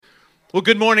Well,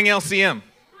 good morning, LCM.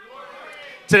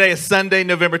 Today is Sunday,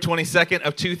 November 22nd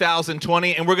of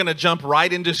 2020, and we're going to jump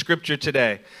right into Scripture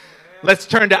today. Let's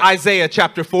turn to Isaiah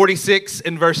chapter 46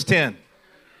 and verse 10.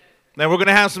 Now, we're going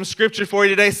to have some Scripture for you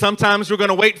today. Sometimes we're going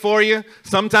to wait for you.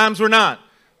 Sometimes we're not.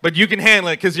 But you can handle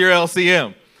it because you're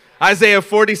LCM. Isaiah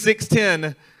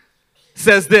 46:10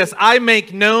 says this, I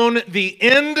make known the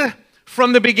end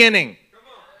from the beginning.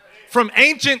 From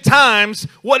ancient times,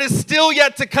 what is still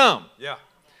yet to come. Yeah.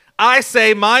 I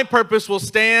say my purpose will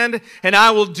stand and I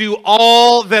will do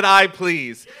all that I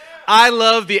please. I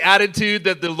love the attitude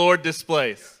that the Lord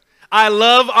displays. I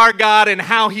love our God and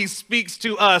how he speaks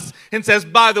to us and says,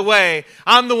 by the way,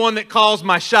 I'm the one that calls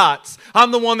my shots. I'm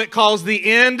the one that calls the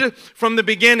end from the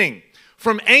beginning.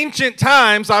 From ancient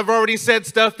times, I've already said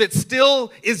stuff that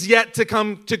still is yet to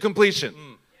come to completion.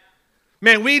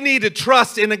 Man, we need to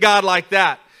trust in a God like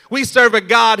that. We serve a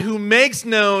God who makes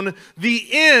known the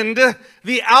end,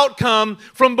 the outcome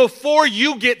from before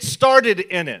you get started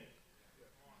in it.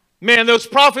 Man, those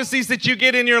prophecies that you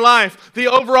get in your life, the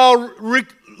overall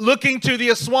looking to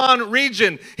the Aswan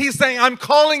region, he's saying, I'm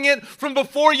calling it from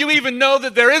before you even know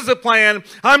that there is a plan.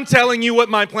 I'm telling you what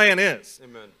my plan is.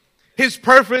 Amen. His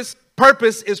purpose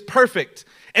is perfect.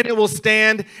 And it will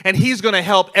stand, and he's going to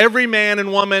help every man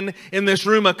and woman in this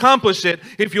room accomplish it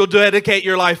if you'll dedicate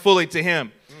your life fully to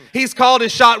him. He's called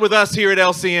his shot with us here at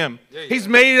LCM. Yeah. He's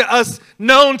made us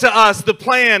known to us the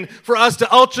plan for us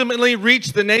to ultimately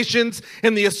reach the nations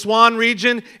in the Aswan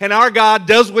region. And our God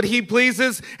does what he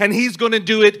pleases, and he's going to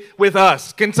do it with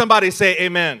us. Can somebody say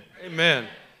amen? Amen.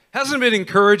 Hasn't it been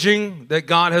encouraging that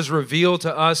God has revealed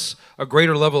to us a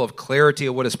greater level of clarity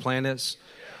of what his plan is?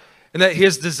 And that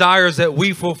his desire is that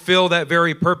we fulfill that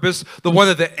very purpose, the one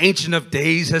that the Ancient of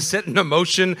Days has set into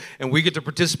motion and we get to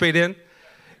participate in.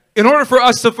 In order for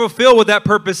us to fulfill what that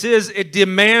purpose is, it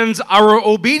demands our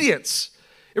obedience.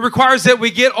 It requires that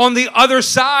we get on the other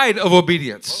side of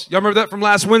obedience. Y'all remember that from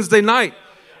last Wednesday night?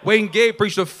 Wayne Gay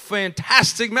preached a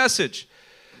fantastic message.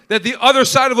 That the other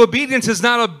side of obedience is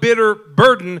not a bitter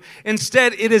burden.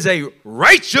 Instead, it is a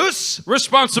righteous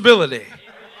responsibility.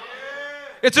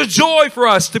 It's a joy for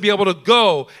us to be able to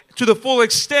go to the full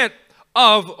extent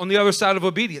of on the other side of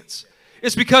obedience.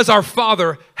 It's because our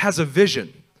Father has a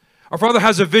vision. Our Father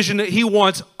has a vision that he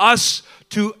wants us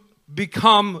to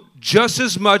become just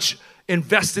as much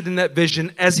invested in that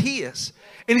vision as he is.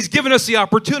 And he's given us the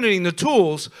opportunity and the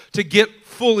tools to get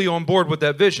fully on board with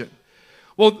that vision.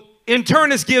 Well, in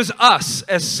turn, this gives us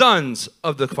as sons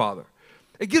of the Father.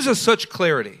 It gives us such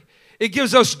clarity. It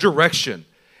gives us direction.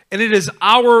 And it is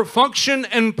our function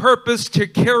and purpose to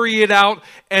carry it out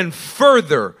and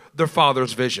further the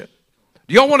Father's vision.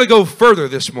 Do y'all want to go further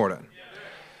this morning?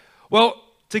 Well,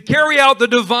 to carry out the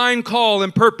divine call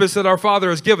and purpose that our Father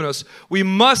has given us, we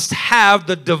must have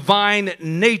the divine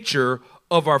nature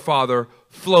of our Father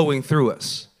flowing through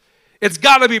us. It's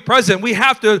got to be present. We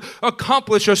have to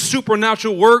accomplish a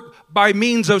supernatural work by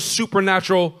means of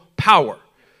supernatural power.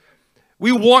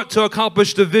 We want to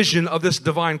accomplish the vision of this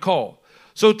divine call.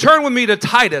 So turn with me to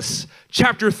Titus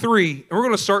chapter 3, and we're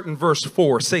going to start in verse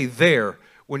 4. Say there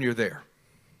when you're there.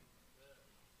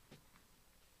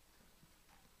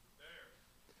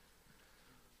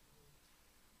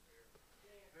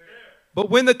 But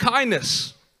when the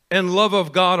kindness and love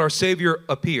of God our Savior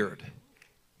appeared,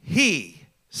 he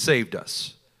saved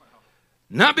us.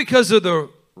 Not because of the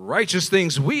righteous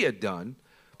things we had done,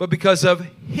 but because of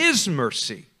his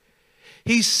mercy.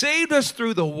 He saved us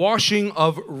through the washing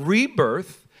of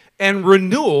rebirth and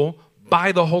renewal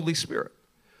by the Holy Spirit,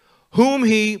 whom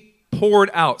he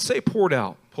poured out. Say poured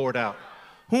out. Poured out.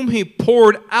 Whom he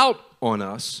poured out on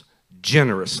us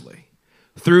generously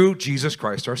through Jesus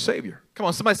Christ our Savior. Come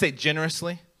on, somebody say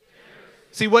generously.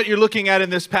 See what you're looking at in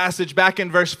this passage back in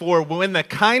verse 4. When the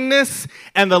kindness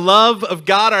and the love of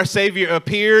God our Savior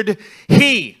appeared,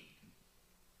 he.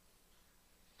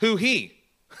 Who he?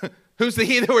 Who's the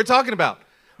he that we're talking about?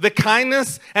 The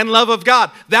kindness and love of God.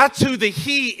 That's who the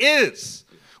he is.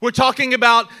 We're talking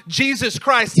about Jesus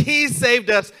Christ. He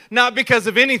saved us not because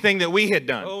of anything that we had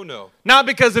done. Oh, no. Not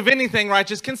because of anything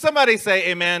righteous. Can somebody say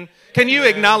amen? Can you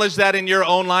acknowledge that in your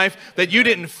own life, that you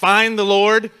didn't find the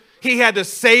Lord? He had to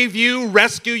save you,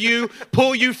 rescue you,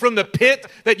 pull you from the pit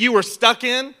that you were stuck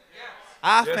in?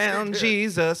 I found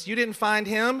Jesus. You didn't find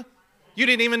him? You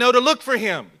didn't even know to look for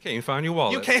him. You can't even find your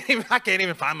wallet. I can't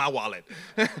even find my wallet.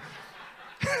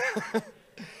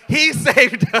 He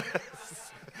saved us.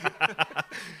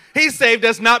 He saved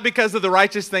us not because of the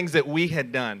righteous things that we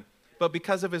had done, but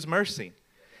because of his mercy.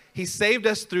 He saved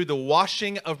us through the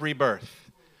washing of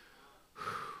rebirth.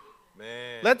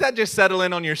 Man. Let that just settle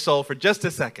in on your soul for just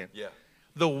a second. Yeah.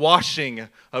 The washing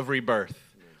of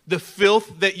rebirth. the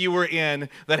filth that you were in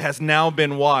that has now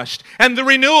been washed. And the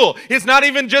renewal is not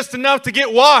even just enough to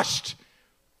get washed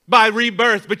by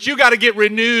rebirth, but you got to get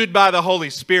renewed by the Holy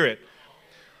Spirit,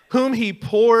 whom he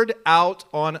poured out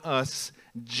on us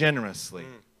generously.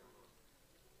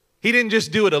 He didn't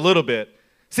just do it a little bit.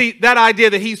 See, that idea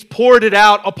that he's poured it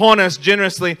out upon us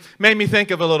generously made me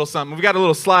think of a little something. We've got a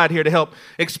little slide here to help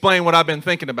explain what I've been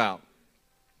thinking about.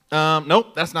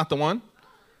 Nope, that's not the one.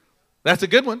 That's a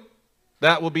good one.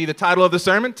 That will be the title of the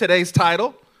sermon. Today's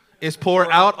title is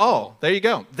Pour Out All. There you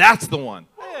go. That's the one.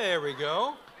 There we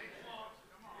go.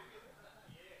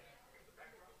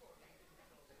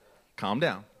 Calm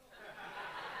down.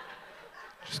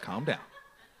 Just calm down.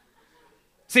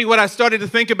 See, what I started to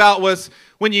think about was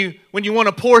when you want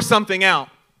to pour something out,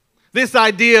 this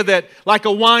idea that like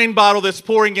a wine bottle that's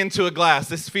pouring into a glass,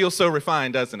 this feels so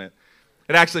refined, doesn't it?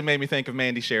 It actually made me think of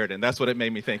Mandy Sheridan. That's what it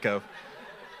made me think of.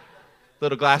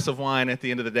 Little glass of wine at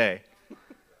the end of the day.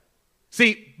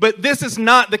 See, but this is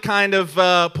not the kind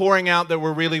of pouring out that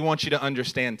we really want you to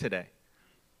understand today.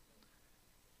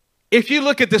 If you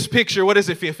look at this picture, what does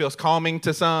it feel? It feels calming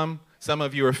to some. Some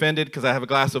of you are offended because I have a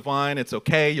glass of wine. It's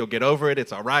okay. You'll get over it.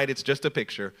 It's all right. It's just a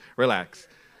picture. Relax.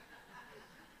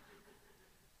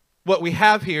 What we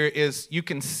have here is you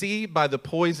can see by the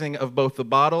poising of both the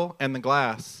bottle and the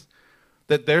glass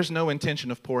that there's no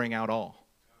intention of pouring out all.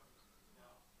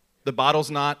 The bottle's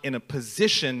not in a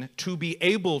position to be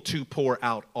able to pour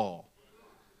out all.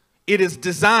 It is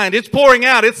designed, it's pouring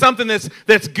out, it's something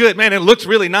that's good. Man, it looks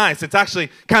really nice. It's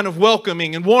actually kind of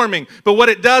welcoming and warming. But what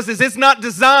it does is it's not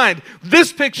designed.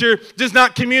 This picture does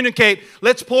not communicate,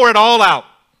 let's pour it all out.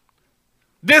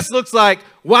 This looks like,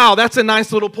 wow, that's a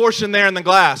nice little portion there in the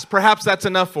glass. Perhaps that's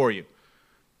enough for you.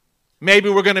 Maybe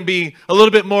we're going to be a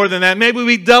little bit more than that. Maybe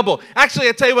we double. Actually,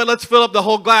 I tell you what, let's fill up the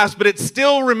whole glass, but it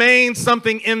still remains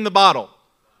something in the bottle.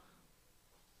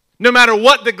 No matter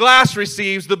what the glass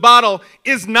receives, the bottle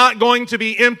is not going to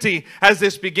be empty as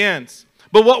this begins.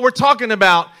 But what we're talking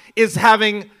about is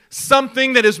having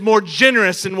something that is more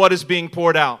generous in what is being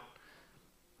poured out.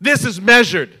 This is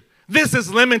measured. This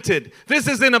is limited. This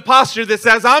is in a posture that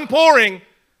says, I'm pouring,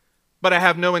 but I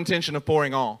have no intention of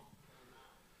pouring all.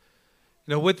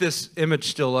 You know, with this image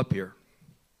still up here,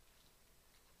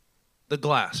 the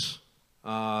glass,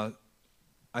 I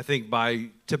think by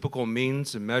typical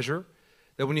means and measure,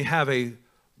 that when you have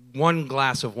one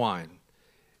glass of wine,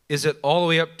 is it all the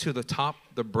way up to the top,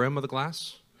 the brim of the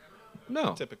glass?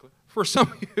 No. Typically. For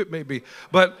some of you, it may be.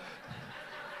 But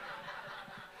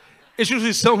it's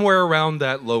usually somewhere around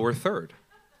that lower third.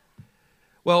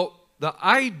 Well, the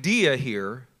idea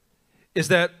here is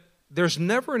that there's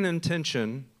never an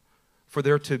intention for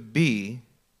there to be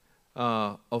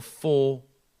a full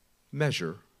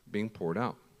measure being poured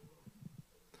out.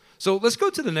 So let's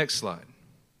go to the next slide.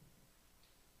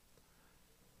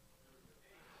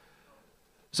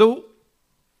 So,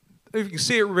 if you can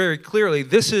see it very clearly,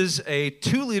 this is a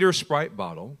 2-liter Sprite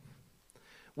bottle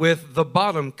with the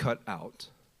bottom cut out.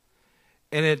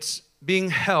 And it's being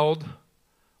held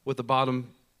with the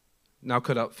bottom now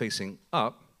cut out facing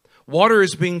up. Water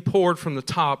is being poured from the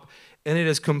top, and it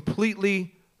is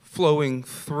completely flowing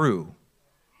through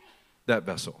that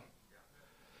vessel.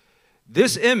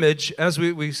 This image, as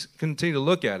we continue to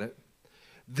look at it,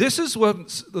 this is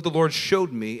what the Lord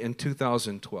showed me in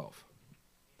 2012.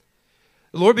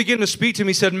 The Lord began to speak to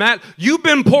me. He said, Matt, you've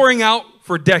been pouring out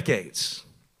for decades.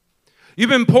 You've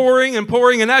been pouring and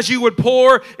pouring, and as you would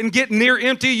pour and get near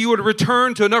empty, you would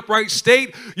return to an upright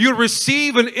state. You would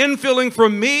receive an infilling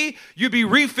from me. You'd be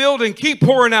refilled and keep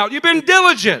pouring out. You've been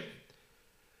diligent.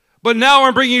 But now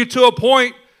I'm bringing you to a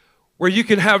point where you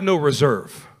can have no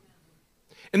reserve.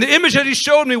 And the image that he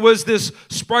showed me was this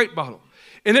Sprite bottle.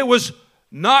 And it was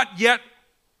not yet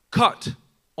cut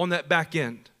on that back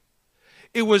end.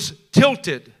 It was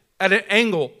tilted at an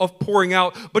angle of pouring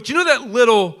out. But you know that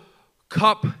little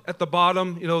cup at the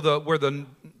bottom, you know, where the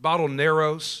bottle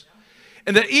narrows?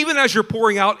 And that even as you're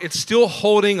pouring out, it's still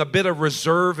holding a bit of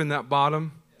reserve in that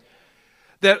bottom.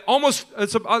 That almost,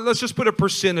 let's just put a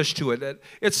percentage to it.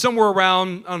 It's somewhere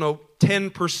around,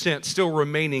 10% still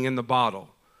remaining in the bottle.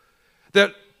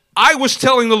 That I was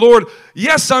telling the Lord,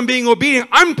 yes, I'm being obedient.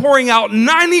 I'm pouring out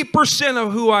 90%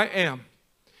 of who I am.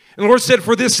 And the Lord said,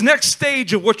 for this next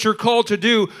stage of what you're called to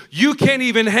do, you can't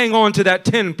even hang on to that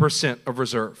 10% of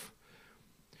reserve.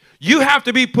 You have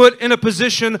to be put in a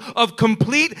position of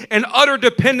complete and utter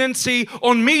dependency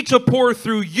on me to pour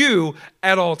through you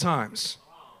at all times.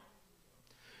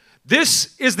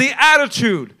 This is the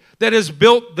attitude that has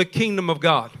built the kingdom of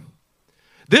God.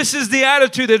 This is the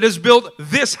attitude that has built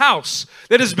this house,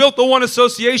 that has built the One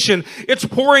Association. It's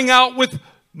pouring out with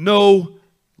no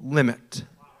limit.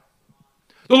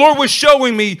 The Lord was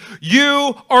showing me,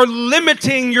 you are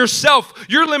limiting yourself.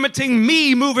 You're limiting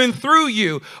me moving through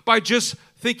you by just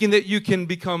thinking that you can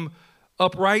become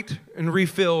upright and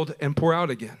refilled and pour out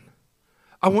again.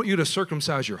 I want you to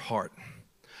circumcise your heart.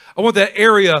 I want that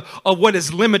area of what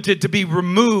is limited to be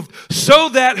removed so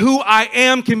that who I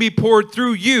am can be poured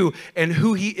through you, and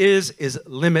who he is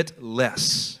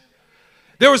limitless.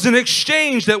 There was an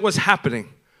exchange that was happening.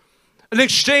 An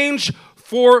exchange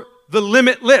for the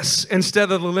limitless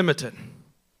instead of the limited.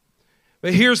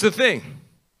 But here's the thing.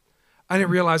 I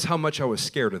didn't realize how much I was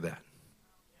scared of that.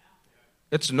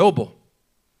 It's noble.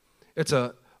 It's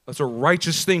a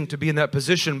righteous thing to be in that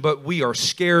position, but we are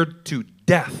scared to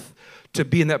death to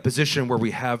be in that position where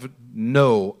we have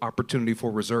no opportunity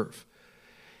for reserve.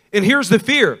 And here's the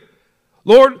fear.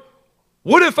 Lord,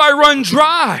 what if I run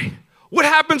dry? What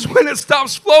happens when it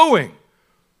stops flowing?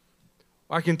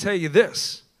 I can tell you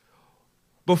this.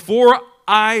 Before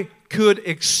I could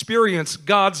experience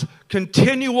God's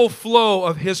continual flow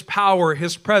of his power,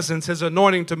 his presence, his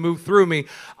anointing to move through me,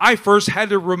 I first had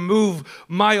to remove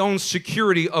my own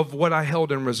security of what I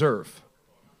held in reserve.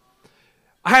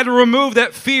 I had to remove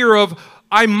that fear of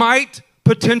I might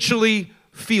potentially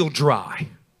feel dry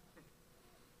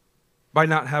by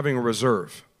not having a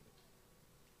reserve.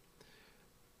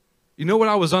 You know what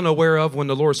I was unaware of when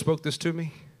the Lord spoke this to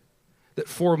me? That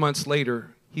 4 months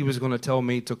later, he was going to tell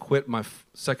me to quit my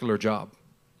secular job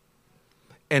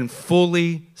and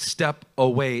fully step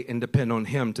away and depend on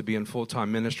him to be in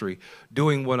full-time ministry,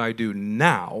 doing what I do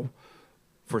now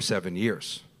for 7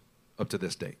 years up to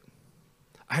this date.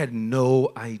 I had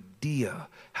no idea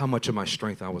how much of my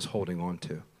strength I was holding on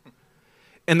to.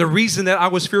 And the reason that I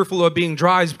was fearful of being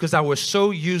dry is because I was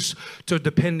so used to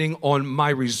depending on my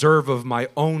reserve of my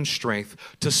own strength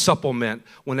to supplement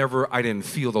whenever I didn't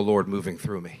feel the Lord moving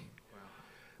through me.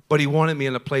 But he wanted me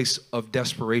in a place of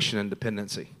desperation and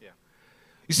dependency. Yeah.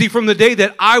 You see, from the day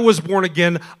that I was born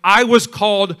again, I was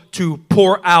called to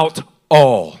pour out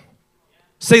all.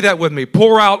 Say that with me.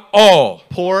 Pour out all.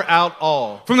 Pour out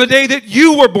all. From the day that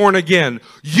you were born again,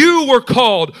 you were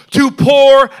called to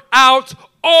pour out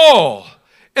all.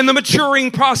 And the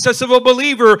maturing process of a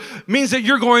believer means that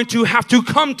you're going to have to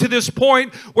come to this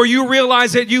point where you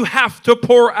realize that you have to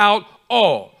pour out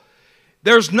all.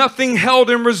 There's nothing held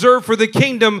in reserve for the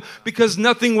kingdom because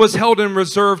nothing was held in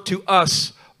reserve to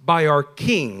us by our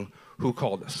King who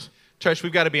called us. Church,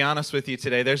 we've got to be honest with you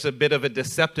today. There's a bit of a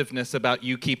deceptiveness about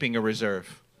you keeping a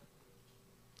reserve.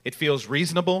 It feels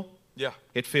reasonable. Yeah.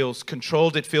 It feels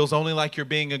controlled. It feels only like you're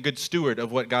being a good steward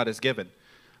of what God has given.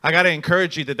 I got to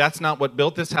encourage you that that's not what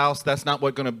built this house. That's not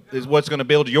what's going to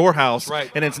build your house.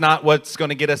 Right. And it's not what's going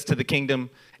to get us to the kingdom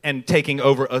and taking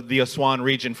over the Aswan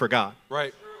region for God.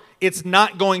 Right. It's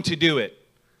not going to do it.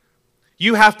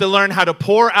 You have to learn how to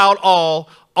pour out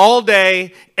all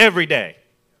day, every day.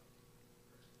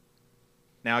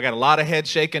 Now, I got a lot of head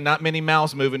shaking, not many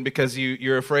mouths moving because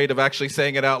you're afraid of actually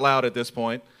saying it out loud at this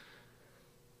point.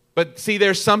 But see,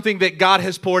 there's something that God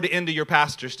has poured into your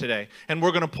pastors today, and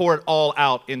we're going to pour it all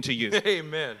out into you.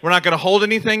 Amen. We're not going to hold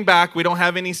anything back. We don't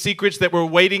have any secrets that we're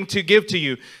waiting to give to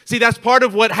you. See, that's part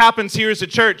of what happens here as a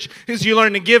church, is you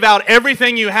learn to give out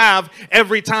everything you have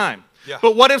every time. Yeah.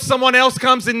 But what if someone else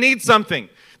comes and needs something?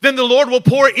 Then the Lord will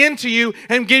pour into you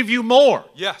and give you more.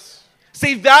 Yes.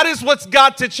 See, that is what's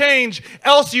got to change,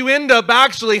 else you end up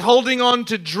actually holding on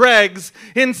to dregs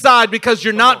inside because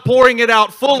you're not pouring it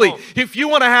out fully. If you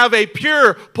want to have a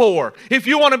pure pour, if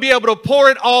you want to be able to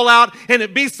pour it all out and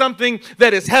it be something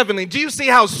that is heavenly. Do you see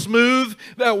how smooth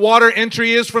that water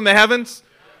entry is from the heavens?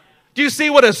 Do you see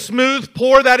what a smooth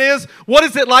pour that is? What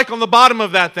is it like on the bottom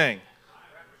of that thing?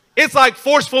 It's like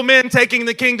forceful men taking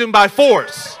the kingdom by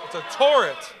force. It's a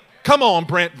torrent. Come on,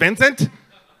 Brent Vincent.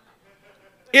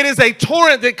 It is a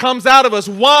torrent that comes out of us.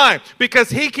 Why? Because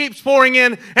he keeps pouring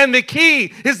in, and the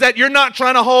key is that you're not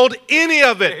trying to hold any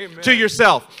of it to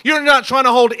yourself. You're not trying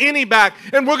to hold any back,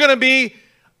 and we're going to be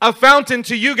a fountain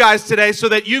to you guys today so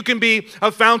that you can be a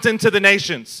fountain to the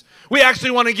nations. We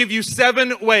actually want to give you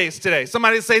 7 ways today.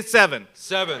 Somebody say 7.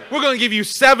 7. We're going to give you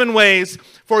 7 ways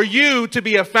for you to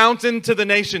be a fountain to the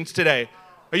nations today.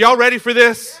 Are y'all ready for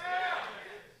this?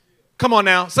 Come on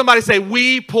now. Somebody say,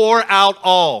 we pour out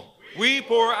all. We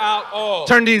pour out all.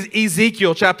 Turn to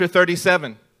Ezekiel chapter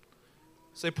 37.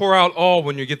 Say pour out all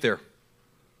when you get there.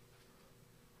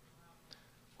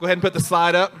 Go ahead and put the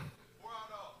slide up.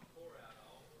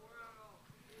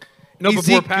 You know,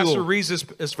 before Pastor reads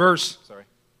this verse,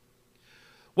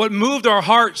 what moved our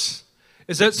hearts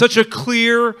is that such a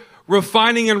clear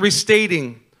refining and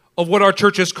restating of what our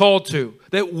church is called to.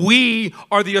 That we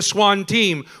are the Aswan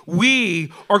team.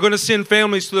 We are going to send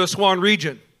families to the Aswan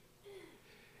region.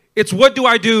 It's what do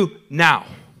I do now?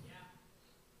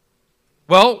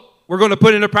 Well, we're going to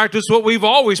put into practice what we've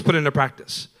always put into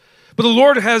practice. But the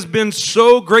Lord has been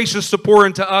so gracious to pour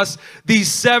into us these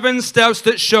 7 steps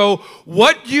that show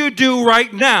what you do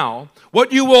right now,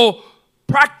 what you will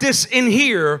practice in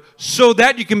here so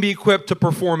that you can be equipped to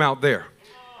perform out there.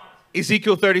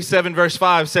 Ezekiel 37 verse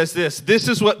 5 says this. This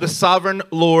is what the sovereign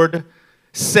Lord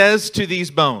says to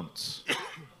these bones.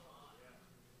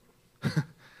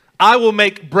 I will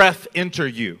make breath enter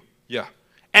you. Yeah.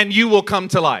 And you will come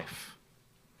to life.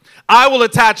 I will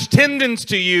attach tendons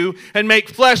to you and make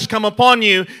flesh come upon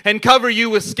you and cover you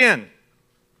with skin.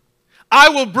 I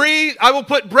will breathe, I will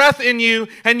put breath in you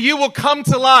and you will come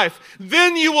to life.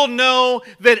 Then you will know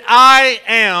that I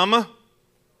am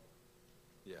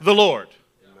the Lord.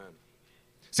 Amen.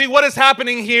 See, what is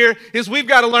happening here is we've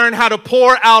got to learn how to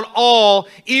pour out all,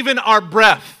 even our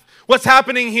breath. What's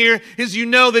happening here is you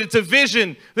know that it's a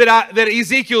vision that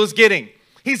Ezekiel is getting.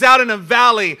 He's out in a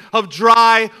valley of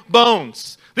dry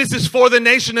bones. This is for the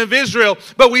nation of Israel,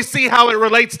 but we see how it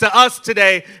relates to us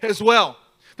today as well.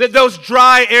 That those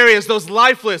dry areas, those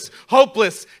lifeless,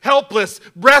 hopeless, helpless,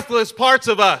 breathless parts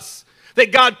of us,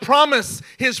 that God promised,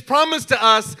 His promise to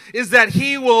us is that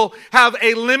He will have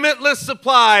a limitless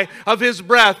supply of His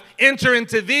breath enter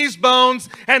into these bones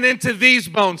and into these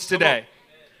bones today.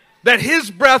 That His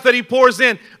breath that He pours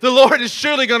in, the Lord is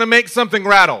surely going to make something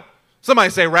rattle. Somebody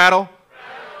say rattle.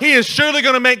 He is surely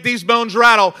going to make these bones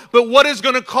rattle. But what is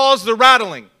going to cause the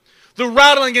rattling? The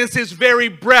rattling is His very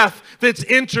breath that's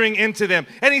entering into them.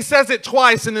 And He says it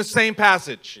twice in the same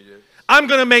passage. I'm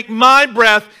going to make my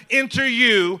breath enter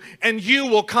you, and you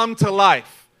will come to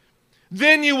life.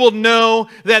 Then you will know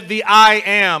that the I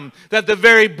am, that the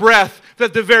very breath,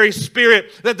 that the very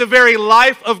spirit, that the very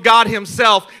life of God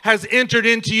Himself has entered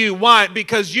into you. Why?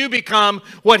 Because you become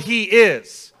what He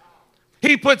is.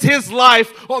 He puts His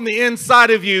life on the inside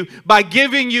of you by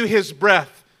giving you His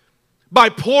breath, by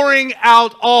pouring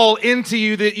out all into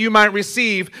you that you might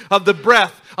receive of the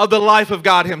breath of the life of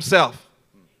God Himself.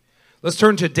 Let's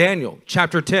turn to Daniel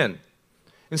chapter 10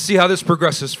 and see how this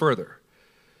progresses further.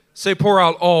 Say pour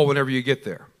out all whenever you get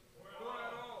there.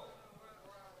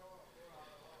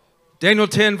 Daniel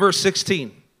 10 verse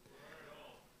 16.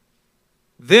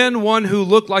 Then one who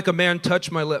looked like a man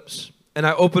touched my lips, and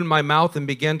I opened my mouth and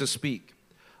began to speak.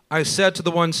 I said to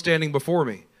the one standing before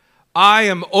me, I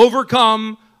am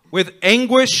overcome with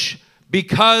anguish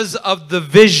because of the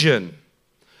vision.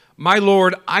 My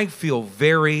Lord, I feel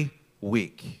very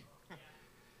weak.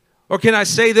 Or can I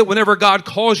say that whenever God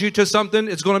calls you to something,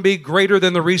 it's going to be greater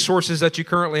than the resources that you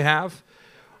currently have,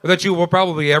 or that you will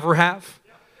probably ever have?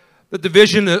 That the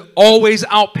vision always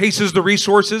outpaces the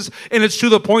resources, and it's to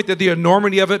the point that the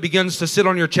enormity of it begins to sit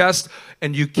on your chest,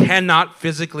 and you cannot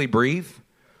physically breathe.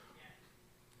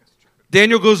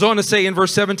 Daniel goes on to say in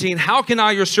verse 17, how can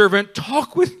I, your servant,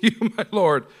 talk with you, my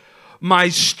Lord? My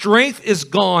strength is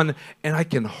gone, and I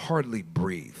can hardly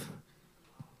breathe.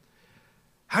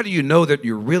 How do you know that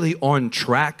you're really on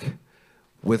track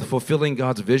with fulfilling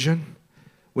God's vision?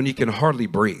 When you can hardly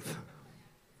breathe.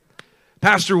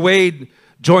 Pastor Wade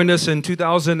joined us in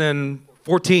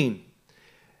 2014.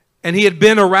 And he had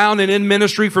been around and in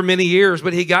ministry for many years,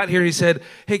 but he got here and he said,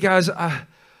 hey guys, I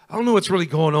don't know what's really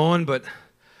going on, but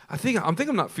I think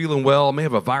I'm not feeling well. I may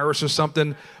have a virus or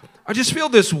something. I just feel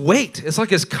this weight. It's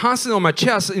like it's constantly on my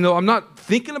chest. You know, I'm not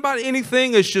thinking about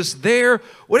anything. It's just there.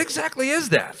 What exactly is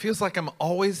that? Feels like I'm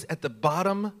always at the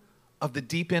bottom of the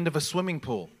deep end of a swimming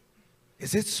pool.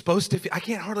 Is it supposed to feel? I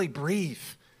can't hardly breathe.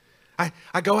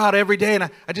 I go out every day and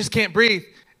I just can't breathe.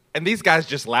 And these guys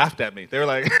just laughed at me. They were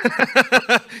like,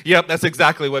 yep, that's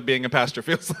exactly what being a pastor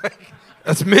feels like.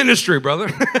 That's ministry, brother.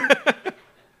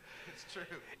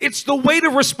 It's the weight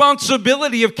of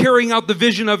responsibility of carrying out the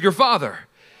vision of your Father.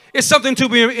 It's something to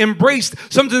be embraced,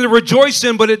 something to rejoice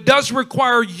in, but it does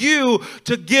require you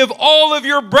to give all of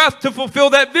your breath to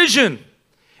fulfill that vision.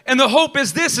 And the hope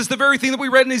is this, is the very thing that we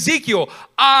read in Ezekiel.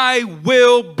 I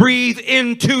will breathe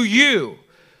into you.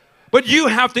 But you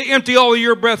have to empty all of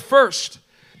your breath first.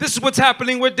 This is what's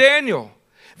happening with Daniel.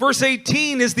 Verse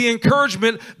 18 is the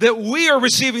encouragement that we are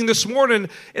receiving this morning.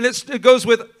 And it goes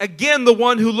with, again, the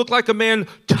one who looked like a man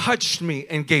touched me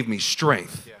and gave me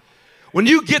strength. Yeah. When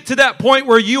you get to that point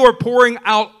where you are pouring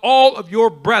out all of your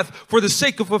breath for the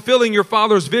sake of fulfilling your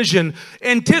Father's vision,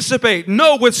 anticipate,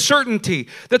 know with certainty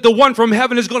that the one from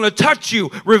heaven is going to touch you,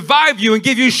 revive you, and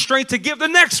give you strength to give the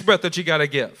next breath that you got to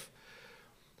give.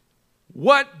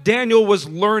 What Daniel was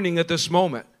learning at this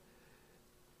moment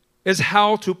is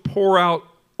how to pour out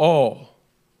all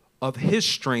of his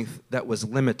strength that was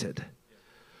limited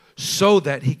so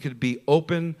that he could be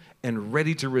open and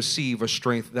ready to receive a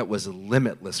strength that was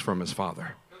limitless from his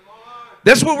Father.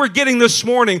 That's what we're getting this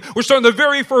morning. We're starting the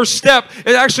very first step.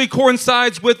 It actually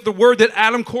coincides with the word that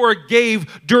Adam Korah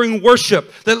gave during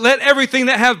worship, that let everything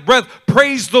that hath breath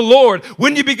praise the Lord.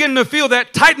 When you begin to feel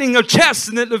that tightening of chest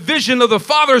and that the vision of the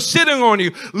Father sitting on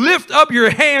you, lift up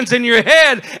your hands and your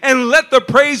head and let the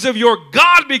praise of your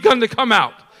God begin to come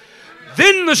out.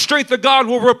 Then the strength of God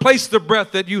will replace the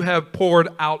breath that you have poured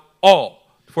out all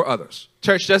for others.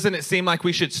 Church, doesn't it seem like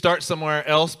we should start somewhere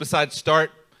else besides start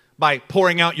by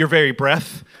pouring out your very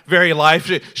breath, very life?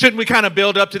 Shouldn't we kind of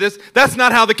build up to this? That's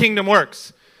not how the kingdom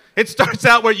works. It starts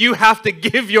out where you have to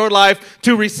give your life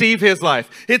to receive his life.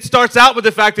 It starts out with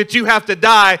the fact that you have to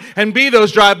die and be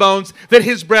those dry bones that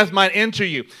his breath might enter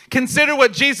you. Consider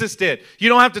what Jesus did. You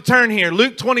don't have to turn here.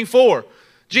 Luke 23.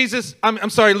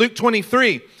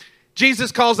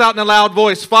 Jesus calls out in a loud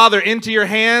voice, Father, into your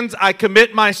hands I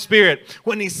commit my spirit.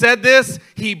 When he said this,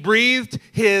 he breathed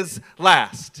his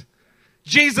last.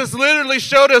 Jesus literally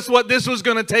showed us what this was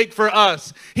going to take for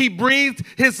us. He breathed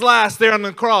his last there on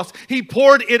the cross. He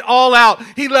poured it all out.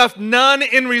 He left none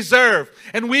in reserve.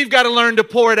 And we've got to learn to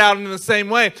pour it out in the same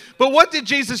way. But what did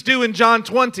Jesus do in John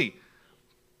 20?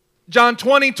 John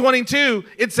 20:22,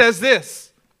 it says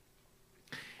this.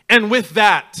 And with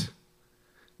that,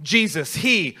 Jesus,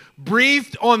 he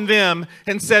breathed on them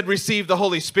and said, receive the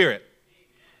Holy Spirit.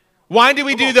 Why do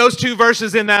we do those two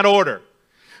verses in that order?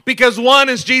 Because one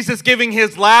is Jesus giving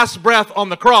his last breath on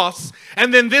the cross,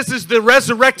 and then this is the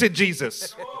resurrected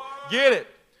Jesus. Get it?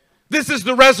 This is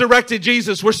the resurrected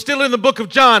Jesus. We're still in the book of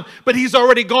John, but he's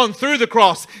already gone through the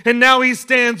cross, and now he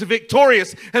stands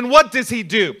victorious. And what does he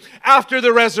do after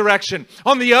the resurrection?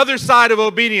 On the other side of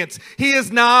obedience, he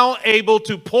is now able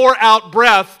to pour out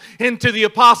breath into the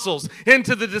apostles,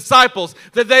 into the disciples,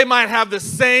 that they might have the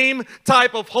same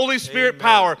type of Holy Spirit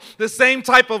power, the same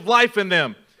type of life in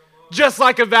them. Just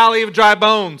like a valley of dry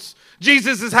bones.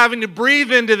 Jesus is having to breathe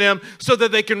into them so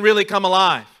that they can really come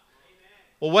alive.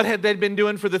 Well, what had they been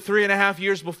doing for the 3.5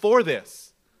 years before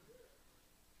this?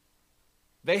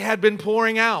 They had been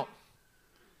pouring out.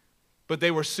 But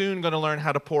they were soon going to learn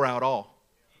how to pour out all.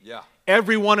 Yeah.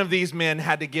 Every one of these men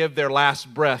had to give their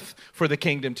last breath for the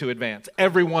kingdom to advance.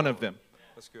 Every one of them.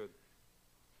 That's good.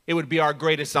 It would be our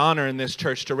greatest honor in this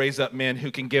church to raise up men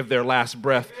who can give their last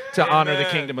breath to honor the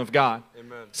kingdom of God.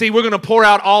 Amen. See, we're going to pour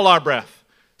out all our breath.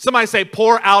 Somebody say,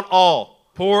 pour out all.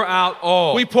 Pour out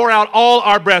all. We pour out all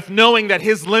our breath, knowing that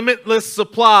his limitless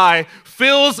supply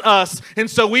fills us, and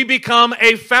so we become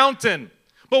a fountain.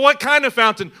 But what kind of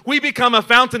fountain? We become a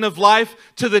fountain of life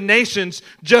to the nations,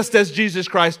 just as Jesus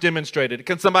Christ demonstrated.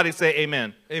 Can somebody say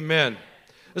amen? Amen.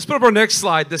 Let's put up our next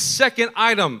slide. The second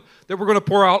item that we're going to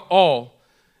pour out all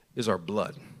is our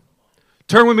blood.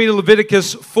 Turn with me to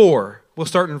Leviticus 4. We'll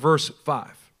start in verse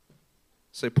 5.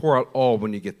 Say, pour out all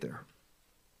when you get there.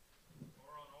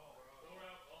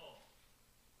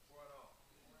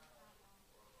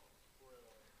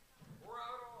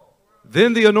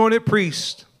 Then the anointed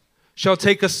priest shall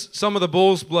take some of the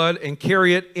bull's blood and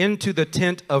carry it into the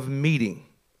tent of meeting.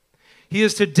 He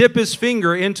is to dip his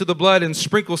finger into the blood and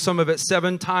sprinkle some of it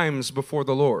 7 times before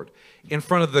the Lord in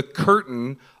front of the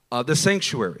curtain of the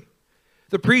sanctuary.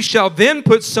 The priest shall then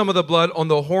put some of the blood on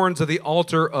the horns of the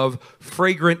altar of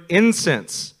fragrant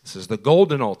incense. This is the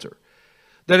golden altar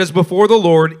that is before the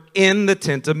Lord in the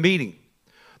tent of meeting.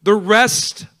 The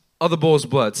rest of the bull's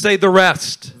blood. Say the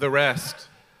rest. The rest.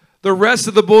 The rest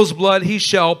of the bull's blood he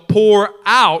shall pour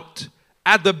out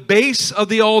at the base of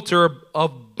the altar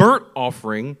of burnt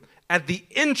offering at the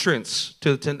entrance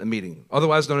to the tent of meeting,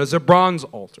 otherwise known as a bronze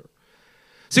altar.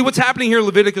 See, what's happening here in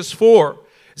Leviticus 4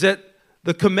 is that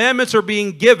the commandments are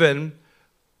being given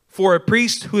for a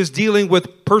priest who is dealing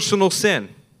with personal sin,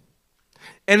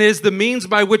 and is the means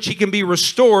by which he can be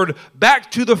restored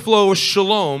back to the flow of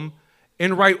shalom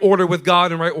in right order with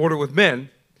God and right order with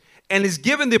men, and is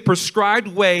given the prescribed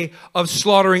way of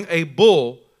slaughtering a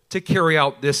bull to carry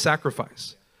out this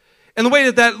sacrifice. And the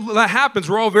way that happens,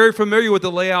 we're all very familiar with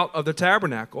the layout of the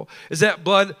tabernacle, is that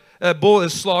bull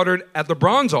is slaughtered at the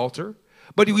bronze altar.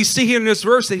 But we see here in this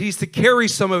verse that he's to carry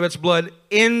some of its blood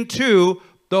into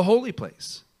the holy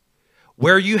place,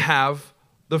 where you have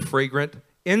the fragrant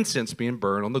incense being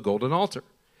burned on the golden altar.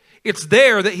 It's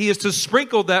there that he is to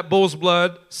sprinkle that bull's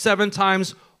blood 7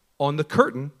 times on the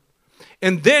curtain,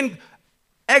 and then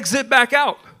exit back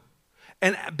out.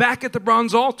 And back at the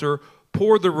bronze altar,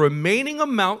 pour the remaining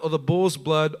amount of the bull's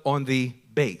blood on the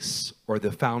base, or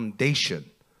the foundation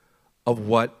of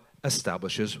what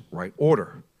establishes right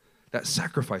order. That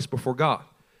sacrifice before God.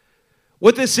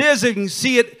 What this is, and you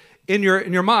see it in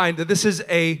your mind, that this is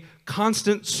a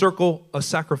constant circle of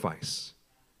sacrifice.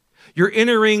 You're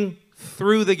entering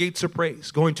through the gates of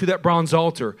praise, going to that bronze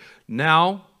altar,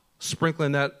 now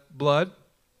sprinkling that blood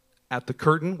at the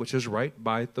curtain, which is right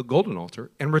by the golden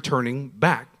altar, and returning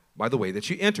back by the way that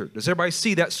you entered. Does everybody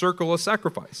see that circle of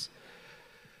sacrifice?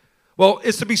 Well,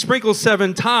 it's to be sprinkled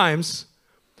 7 times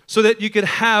so that you could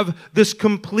have this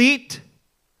complete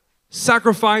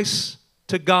sacrifice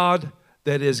to God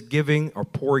that is giving or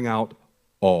pouring out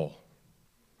all.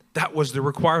 That was the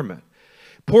requirement.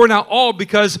 Pouring out all,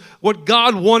 because what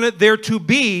God wanted there to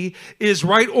be is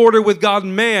right order with God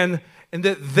and man, and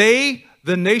that they,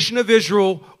 the nation of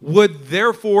Israel, would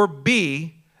therefore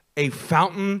be a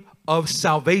fountain of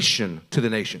salvation to the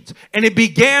nations. And it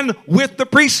began with the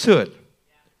priesthood.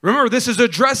 Remember, this is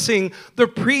addressing the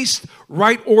priest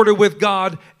right order with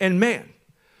God and man.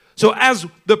 So as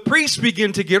the priests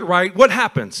begin to get right, what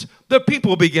happens? The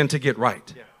people begin to get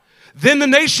right. Yeah. Then the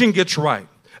nation gets right.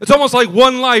 It's almost like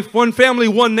one life, one family,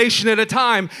 one nation at a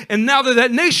time. And now that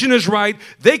that nation is right,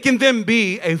 they can then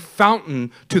be a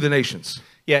fountain to the nations.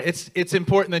 Yeah, it's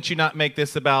important that you not make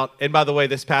this about, and by the way,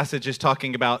 this passage is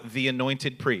talking about the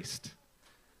anointed priest.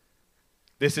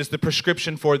 This is the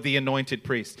prescription for the anointed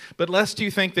priest. But lest you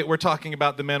think that we're talking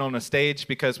about the men on a stage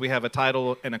because we have a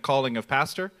title and a calling of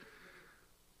pastor,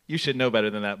 you should know better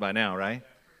than that by now, right?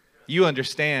 You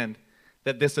understand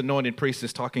that this anointed priest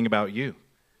is talking about you.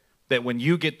 That when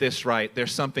you get this right,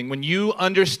 there's something. When you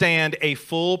understand a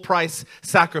full price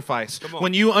sacrifice,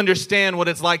 when you understand what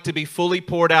it's like to be fully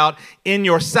poured out in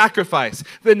your sacrifice,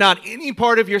 that not any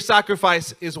part of your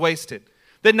sacrifice is wasted.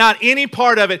 That not any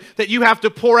part of it, that you have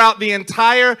to pour out the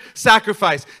entire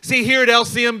sacrifice. See, here at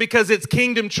LCM, because it's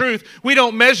kingdom truth, we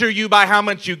don't measure you by how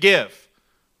much you give.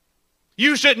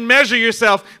 You shouldn't measure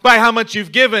yourself by how much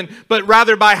you've given, but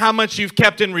rather by how much you've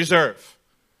kept in reserve.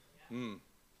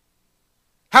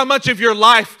 How much of your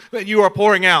life that you are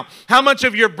pouring out? How much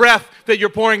of your breath that you're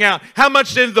pouring out? How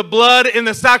much of the blood and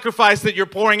the sacrifice that you're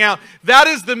pouring out? That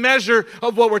is the measure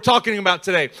of what we're talking about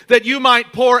today. That you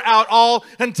might pour out all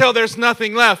until there's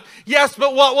nothing left. Yes,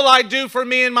 but what will I do for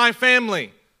me and my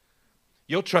family?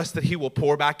 You'll trust that He will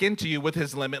pour back into you with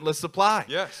His limitless supply.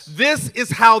 Yes. This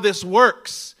is how this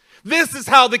works. This is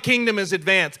how the kingdom is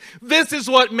advanced. This is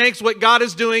what makes what God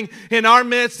is doing in our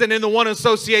midst and in the One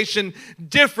Association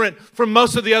different from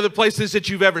most of the other places that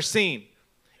you've ever seen.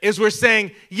 Is we're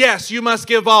saying, yes, you must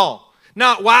give all.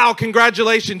 Not, wow,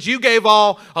 congratulations, you gave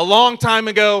all a long time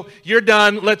ago. You're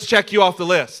done. Let's check you off the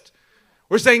list.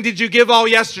 We're saying, did you give all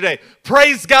yesterday?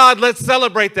 Praise God, let's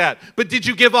celebrate that. But did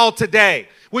you give all today?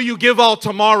 Will you give all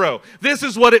tomorrow? This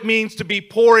is what it means to be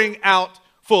pouring out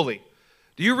fully.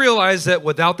 Do you realize that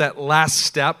without that last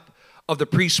step of the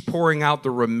priest pouring out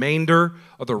the remainder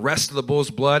of the rest of the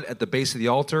bull's blood at the base of the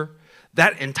altar,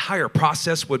 that entire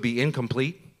process would be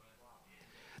incomplete?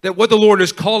 That what the Lord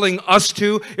is calling us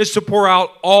to is to pour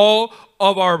out all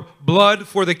of our blood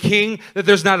for the King, that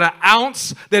there's not an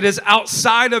ounce that is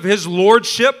outside of His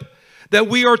lordship, that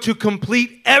we are to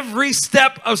complete every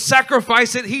step of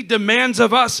sacrifice that He demands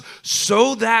of us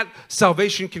so that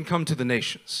salvation can come to the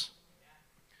nations.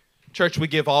 Church, we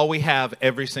give all we have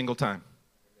every single time.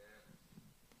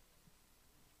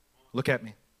 Look at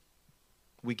me.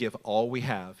 We give all we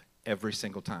have every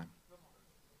single time.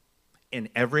 In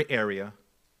every area,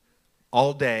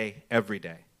 all day, every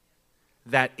day.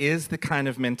 That is the kind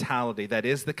of mentality, that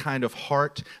is the kind of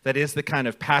heart, that is the kind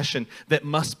of passion that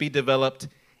must be developed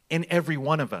in every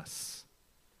one of us.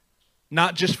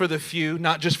 Not just for the few,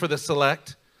 not just for the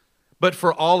select, but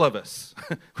for all of us.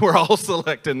 We're all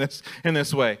select in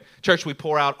this way. Church, we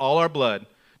pour out all our blood,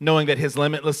 knowing that His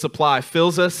limitless supply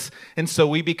fills us, and so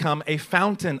we become a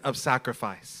fountain of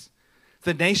sacrifice.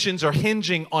 The nations are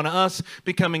hinging on us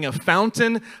becoming a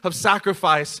fountain of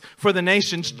sacrifice for the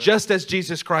nations, just as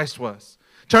Jesus Christ was.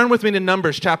 Turn with me to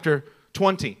Numbers chapter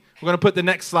 20. We're going to put the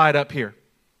next slide up here.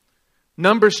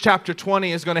 Numbers chapter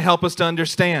 20 is going to help us to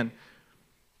understand.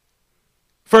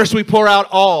 First, we pour out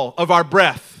all of our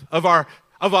breath, of our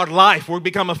life. We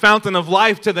become a fountain of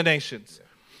life to the nations.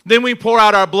 Then we pour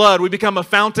out our blood. We become a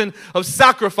fountain of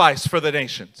sacrifice for the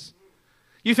nations.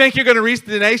 You think you're going to reach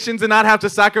the nations and not have to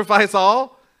sacrifice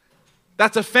all?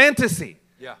 That's a fantasy.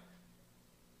 Yeah.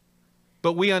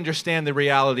 But we understand the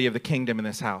reality of the kingdom in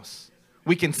this house.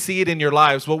 We can see it in your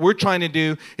lives. What we're trying to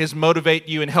do is motivate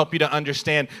you and help you to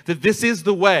understand that this is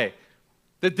the way.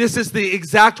 That this is the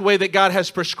exact way that God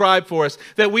has prescribed for us.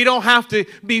 That we don't have to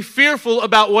be fearful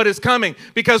about what is coming.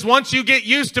 Because once you get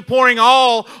used to pouring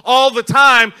all the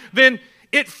time, then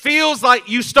it feels like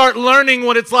you start learning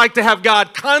what it's like to have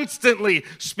God constantly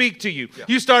speak to you. Yeah.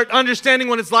 You start understanding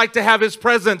what it's like to have His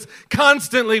presence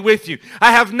constantly with you.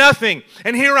 I have nothing,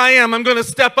 and here I am. I'm going to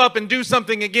step up and do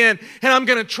something again, and I'm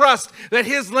going to trust that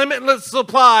His limitless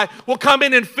supply will come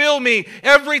in and fill me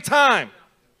every time.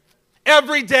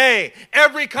 Every day,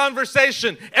 every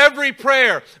conversation, every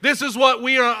prayer. This is what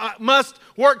we must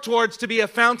work towards to be a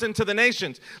fountain to the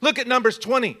nations. Look at Numbers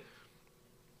 20.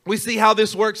 We see how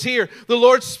this works here. The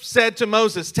Lord said to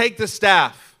Moses, take the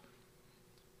staff,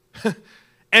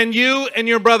 and you and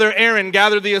your brother Aaron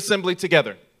gather the assembly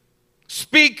together.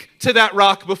 Speak to that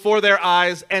rock before their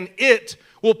eyes, and it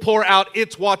will pour out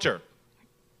its water.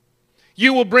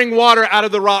 You will bring water out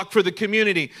of the rock for the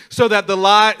community so that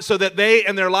they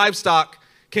and their livestock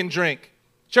can drink.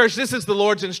 Church, this is the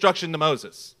Lord's instruction to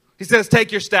Moses. He says,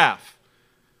 take your staff.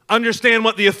 Understand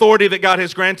what the authority that God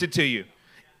has granted to you.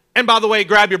 And by the way,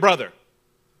 grab your brother.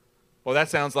 Well, that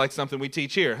sounds like something we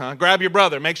teach here, huh? Grab your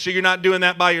brother. Make sure you're not doing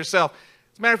that by yourself.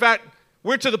 As a matter of fact,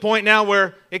 we're to the point now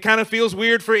where it kind of feels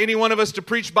weird for any one of us to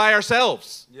preach by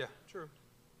ourselves. Yeah, true.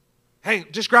 Hey,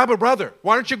 just grab a brother.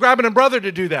 Why aren't you grabbing a brother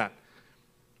to do that?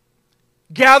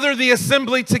 Gather the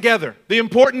assembly together, the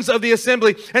importance of the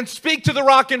assembly, and speak to the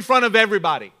rock in front of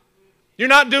everybody. You're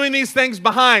not doing these things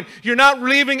behind. You're not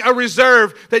leaving a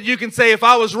reserve that you can say, if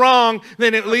I was wrong,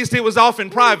 then at least it was off in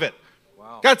private.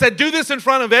 Wow. God said, do this in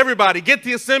front of everybody. Get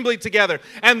the assembly together.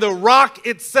 And the rock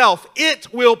itself,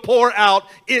 it will pour out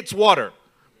its water.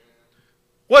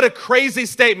 What a crazy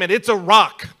statement. It's a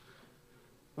rock.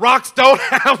 Rocks don't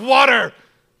have water.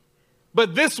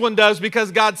 But this one does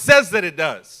because God says that it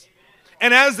does.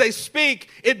 And as they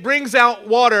speak, it brings out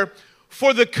water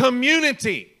for the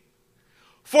community,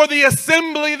 for the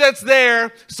assembly that's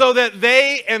there, so that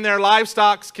they and their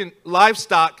livestock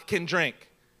can drink.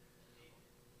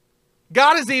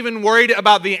 God is even worried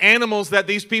about the animals that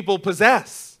these people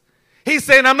possess. He's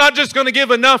saying, I'm not just going to give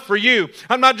enough for you.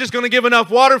 I'm not just going to give enough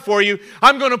water for you.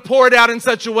 I'm going to pour it out in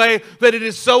such a way that it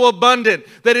is so abundant,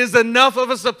 that it is enough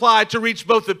of a supply to reach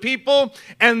both the people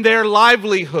and their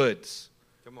livelihoods.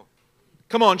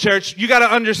 Come on, church. You got to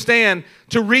understand,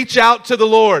 to reach out to the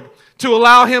Lord, to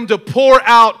allow Him to pour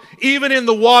out, even in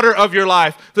the water of your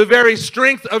life, the very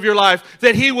strength of your life,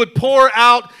 that He would pour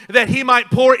out, that He might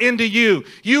pour into you.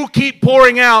 You keep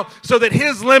pouring out so that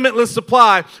His limitless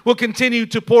supply will continue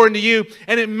to pour into you,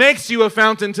 and it makes you a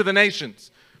fountain to the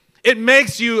nations. It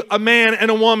makes you a man and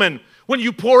a woman when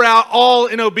you pour out all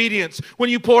in obedience, when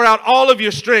you pour out all of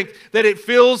your strength, that it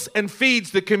fills and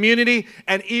feeds the community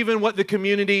and even what the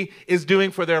community is doing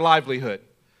for their livelihood.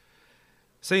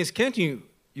 Saints, can't you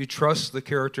trust the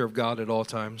character of God at all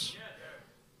times?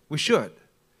 We should.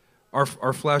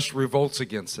 Our flesh revolts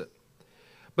against it.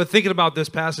 But thinking about this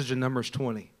passage in Numbers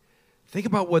 20, think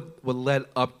about what led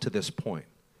up to this point.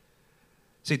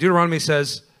 See, Deuteronomy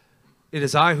says, it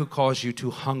is I who cause you to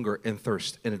hunger and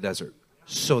thirst in a desert,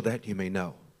 so that you may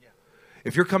know.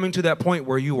 If you're coming to that point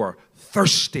where you are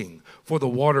thirsting for the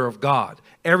water of God,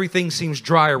 everything seems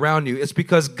dry around you, it's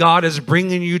because God is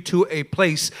bringing you to a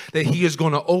place that He is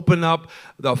going to open up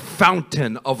the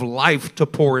fountain of life to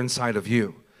pour inside of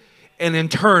you. And in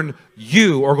turn,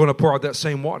 you are going to pour out that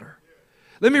same water.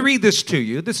 Let me read this to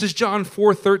you. This is John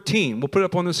 4:13. We'll put it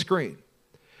up on the screen.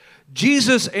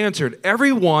 Jesus answered,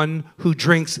 everyone who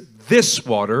drinks this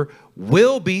water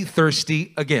will be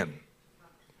thirsty again.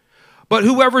 But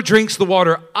whoever drinks the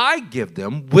water I give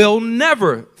them will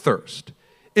never thirst.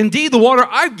 Indeed, the water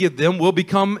I give them will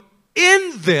become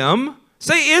in them,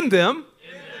 say in them,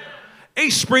 a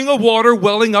spring of water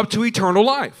welling up to eternal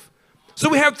life. So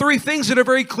we have three things that are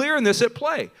very clear in this at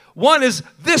play. One is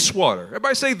this water.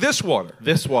 Everybody say this water.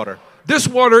 This water. This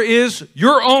water is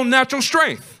your own natural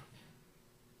strength.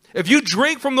 If you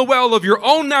drink from the well of your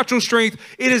own natural strength,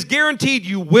 it is guaranteed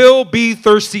you will be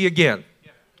thirsty again.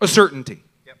 A certainty.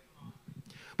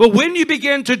 But when you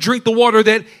begin to drink the water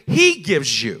that He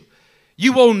gives you,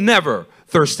 you will never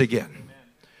thirst again.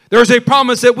 There's a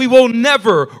promise that we will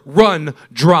never run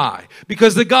dry,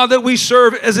 because the God that we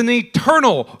serve is an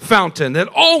eternal fountain that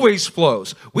always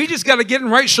flows. We just got to get in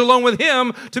right shalom with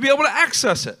Him to be able to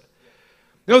access it.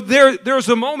 You know, there's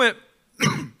a moment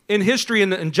in history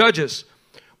in Judges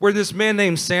where this man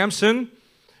named Samson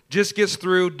just gets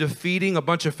through defeating a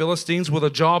bunch of Philistines with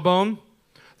a jawbone,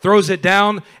 throws it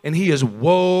down, and he is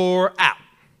wore out.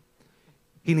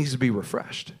 He needs to be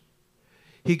refreshed.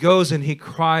 He goes and he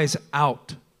cries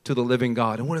out to the living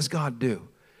God. And what does God do?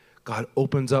 God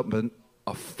opens up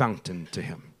a fountain to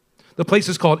him. The place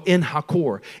is called En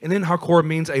Hakor. And En Hakor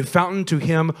means a fountain to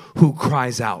him who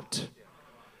cries out.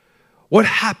 What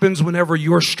happens whenever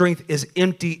your strength is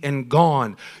empty and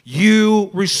gone? You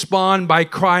respond by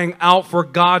crying out for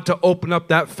God to open up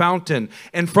that fountain.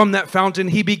 And from that fountain,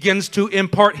 he begins to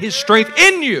impart his strength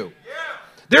in you.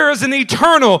 There is an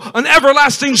eternal, an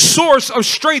everlasting source of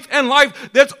strength and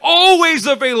life that's always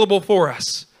available for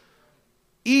us.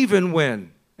 Even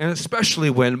when, and especially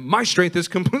when, my strength is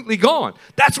completely gone.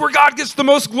 That's where God gets the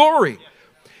most glory.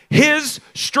 His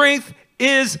strength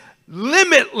is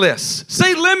limitless.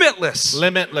 Say limitless.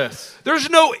 Limitless. There's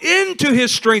no end to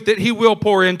his strength that he will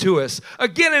pour into us.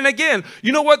 Again and again.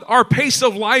 You know what? Our pace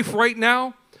of life right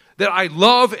now that I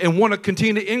love and want to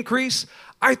continue to increase,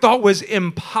 I thought was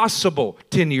impossible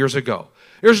 10 years ago.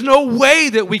 There's no way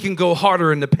that we can go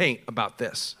harder in the paint about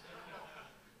this.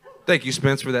 Thank you,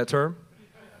 Spence, for that term.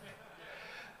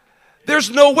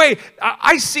 There's no way.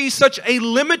 I see such a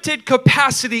limited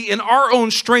capacity in our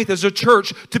own strength as a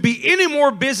church to be any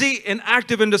more busy and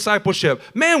active in discipleship.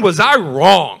 Man, was I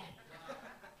wrong.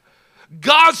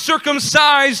 God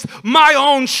circumcised my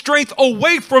own strength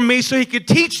away from me so he could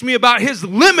teach me about his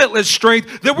limitless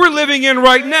strength that we're living in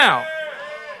right now.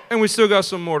 And we still got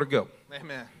some more to go.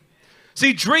 Amen.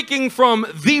 See, drinking from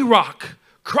the rock,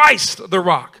 Christ the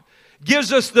rock,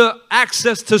 gives us the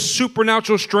access to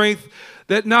supernatural strength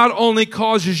that not only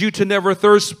causes you to never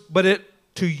thirst, but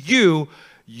you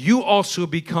also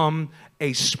become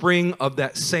a spring of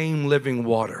that same living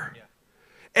water. Yeah.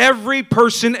 Every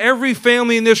person, every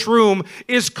family in this room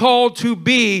is called to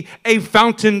be a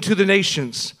fountain to the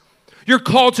nations. You're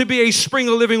called to be a spring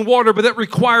of living water, but that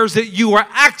requires that you are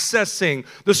accessing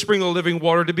the spring of living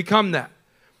water to become that.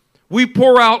 We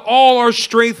pour out all our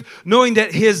strength knowing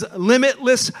that his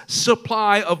limitless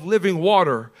supply of living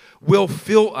water will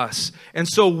fill us. And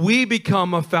so we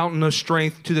become a fountain of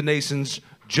strength to the nations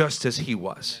just as he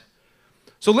was.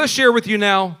 So let's share with you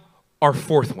now our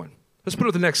fourth one. Let's put it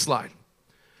on the next slide.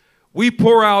 We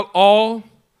pour out all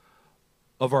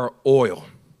of our oil.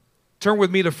 Turn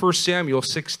with me to 1 Samuel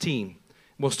 16.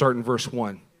 We'll start in verse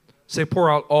 1. Say,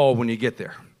 pour out all when you get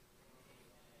there.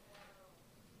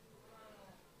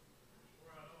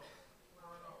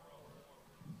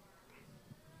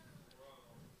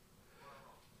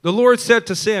 The Lord said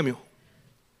to Samuel,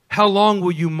 how long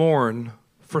will you mourn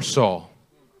for Saul?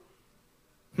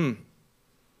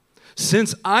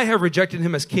 Since I have rejected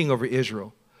him as king over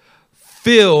Israel,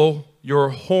 fill your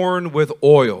horn with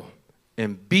oil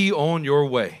and be on your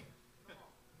way.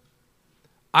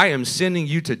 I am sending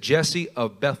you to Jesse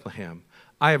of Bethlehem.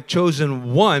 I have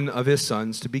chosen one of his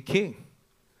sons to be king.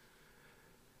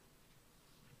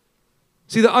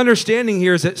 See, the understanding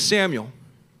here is that Samuel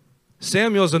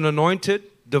is an anointed,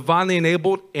 divinely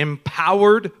enabled,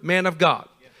 empowered man of God.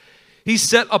 He's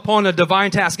set upon a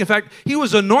divine task. In fact, he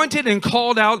was anointed and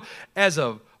called out as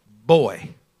a boy,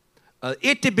 a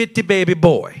itty-bitty baby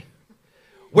boy,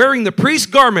 wearing the priest's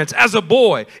garments as a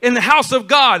boy, in the house of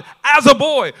God as a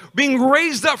boy, being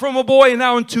raised up from a boy and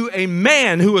now into a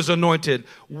man who is anointed,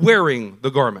 wearing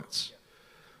the garments.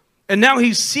 And now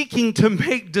he's seeking to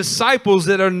make disciples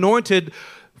that are anointed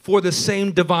for the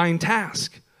same divine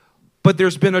task. But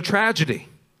there's been a tragedy.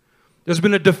 There's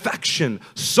been a defection.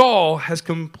 Saul has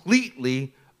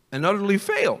completely and utterly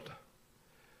failed.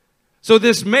 So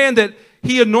this man that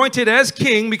he anointed as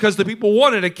king because the people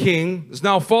wanted a king is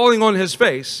now falling on his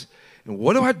face. And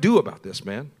what do I do about this,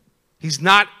 man? He's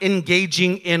not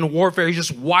engaging in warfare. He's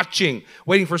just watching,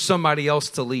 waiting for somebody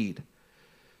else to lead.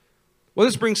 Well,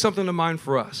 this brings something to mind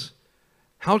for us.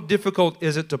 How difficult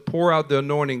is it to pour out the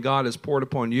anointing God has poured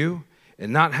upon you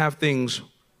and not have things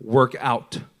work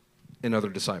out in other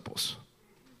disciples?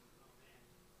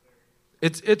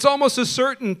 It's almost a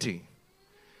certainty.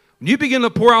 When you begin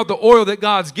to pour out the oil that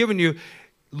God's given you,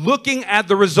 looking at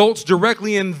the results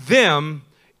directly in them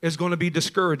is going to be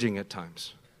discouraging at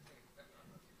times.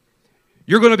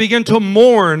 You're going to begin to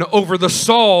mourn over the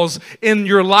Sauls in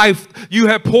your life. You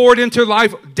have poured into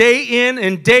life day in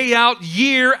and day out,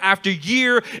 year after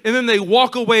year, and then they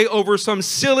walk away over some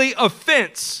silly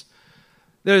offense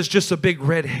that is just a big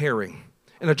red herring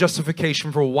and a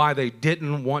justification for why they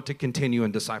didn't want to continue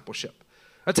in discipleship.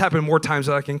 That's happened more times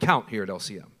than I can count here at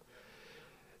LCM.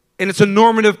 And it's a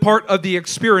normative part of the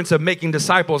experience of making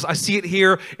disciples. I see it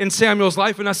here in Samuel's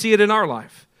life, and I see it in our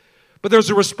life. But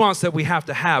there's a response that we have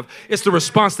to have. It's the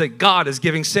response that God is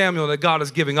giving Samuel, that God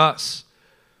is giving us.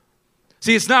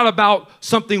 See, it's not about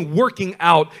something working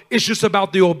out. It's just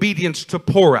about the obedience to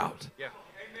pour out. Yeah.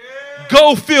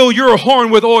 Go fill your horn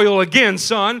with oil again,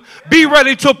 son. Be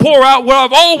ready to pour out what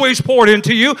I've always poured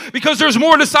into you, because there's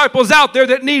more disciples out there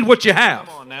that need what you have.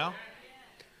 Come on now.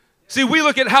 See, we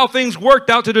look at how things worked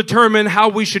out to determine how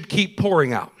we should keep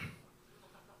pouring out.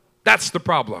 That's the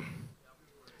problem.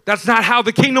 That's not how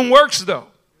the kingdom works, though.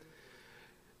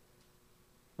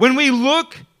 When we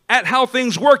look at how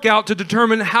things work out to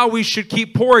determine how we should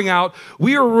keep pouring out,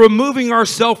 we are removing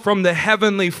ourselves from the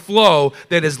heavenly flow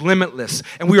that is limitless,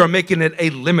 and we are making it a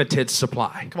limited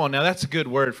supply. Come on, now that's a good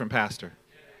word from Pastor.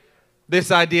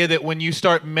 This idea that when you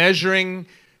start measuring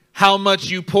how much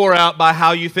you pour out by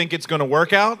how you think it's going to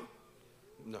work out.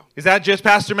 No. Is that just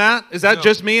Pastor Matt? Is that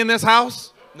just me in this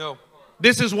house? No.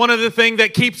 This is one of the things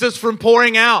that keeps us from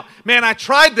pouring out. Man, I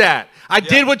tried that. I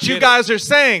did what you guys are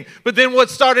saying. But then what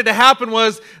started to happen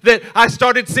was that I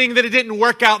started seeing that it didn't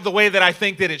work out the way that I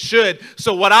think that it should.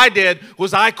 So what I did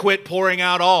was I quit pouring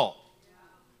out all.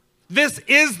 This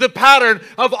is the pattern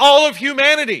of all of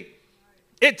humanity.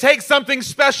 It takes something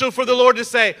special for the Lord to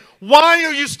say, why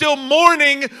are you still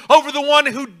mourning over the one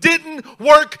who didn't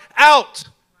work out?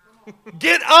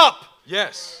 Get up.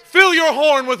 Yes. Fill your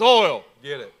horn with oil.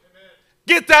 Get it.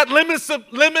 Get that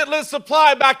limitless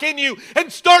supply back in you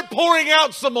and start pouring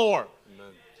out some more.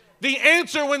 Amen. The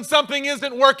answer when something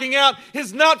isn't working out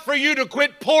is not for you to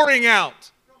quit pouring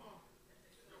out.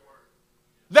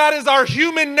 That is our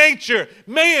human nature.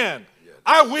 Man,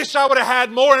 I wish I would have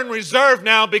had more in reserve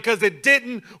now because it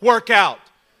didn't work out.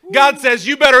 God says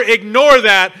you better ignore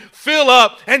that, fill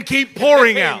up, and keep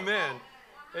pouring out. Amen.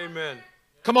 Amen.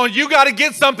 Come on, you got to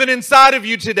get something inside of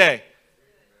you today.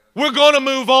 We're going to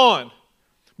move on.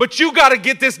 But you got to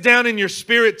get this down in your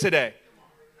spirit today.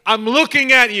 I'm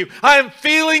looking at you. I am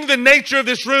feeling the nature of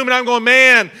this room, and I'm going,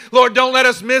 man, Lord, don't let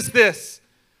us miss this.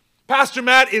 Pastor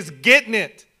Matt is getting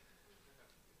it.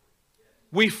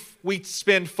 We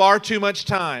spend far too much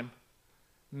time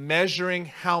measuring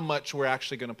how much we're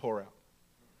actually going to pour out.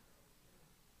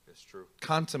 It's true.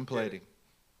 Contemplating.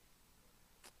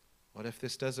 What if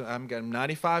this doesn't? I'm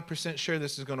 95% sure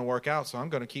this is going to work out, so I'm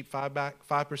going to keep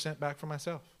 5% back for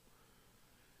myself.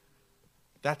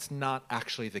 That's not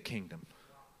actually the kingdom.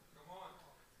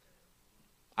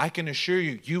 I can assure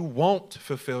you, you won't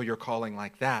fulfill your calling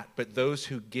like that, but those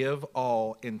who give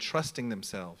all in trusting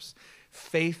themselves,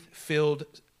 faith-filled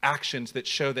actions that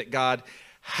show that God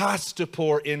has to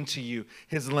pour into you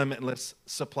his limitless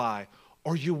supply,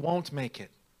 or you won't make it.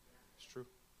 It's true.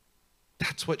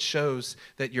 That's what shows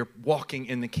that you're walking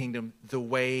in the kingdom the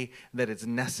way that it's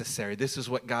necessary. This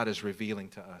is what God is revealing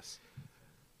to us.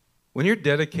 When you're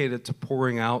dedicated to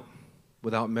pouring out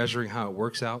without measuring how it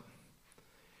works out,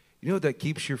 you know what that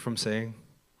keeps you from saying?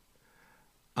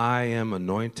 I am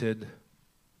anointed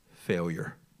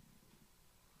failure.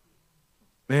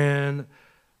 Man,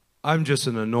 I'm just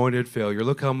an anointed failure.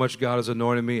 Look how much God has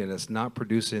anointed me, and it's not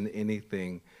producing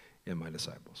anything in my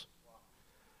disciples.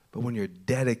 But when you're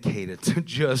dedicated to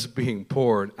just being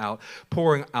pouring out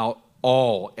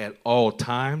all at all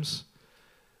times,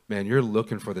 man, you're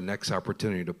looking for the next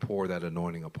opportunity to pour that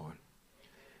anointing upon.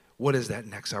 What is that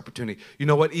next opportunity? You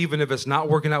know what? Even if it's not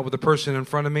working out with the person in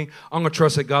front of me, I'm going to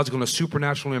trust that God's going to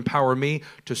supernaturally empower me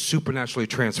to supernaturally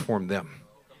transform them.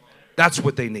 That's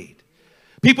what they need.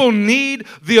 People need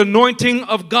the anointing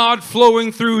of God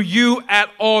flowing through you at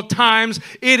all times.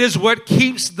 It is what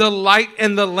keeps the light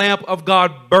and the lamp of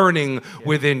God burning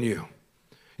within you. You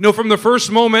know, from the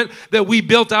first moment that we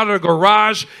built out a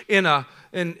garage in a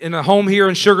home here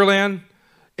in Sugar Land,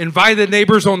 invited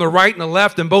neighbors on the right and the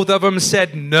left, and both of them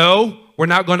said, no, we're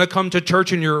not going to come to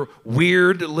church in your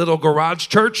weird little garage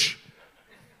church.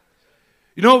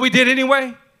 You know what we did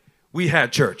anyway? We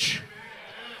had church.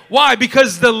 Why?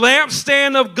 Because the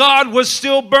lampstand of God was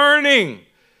still burning.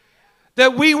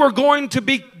 That we were going to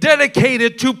be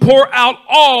dedicated to pour out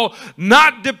all,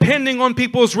 not depending on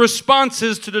people's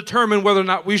responses to determine whether or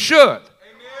not we should.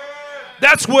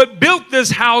 That's what built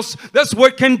this house. That's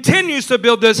what continues to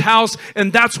build this house.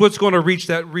 And that's what's going to reach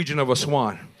that region of a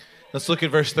swan. Let's look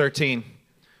at verse 13.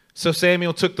 So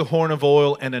Samuel took the horn of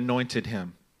oil and anointed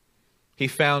him. He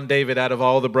found David out of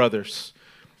all the brothers,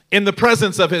 in the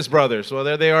presence of his brothers. Well,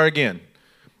 there they are again.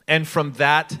 And from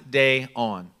that day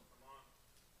on,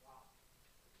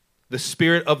 the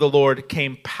Spirit of the Lord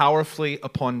came powerfully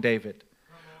upon David.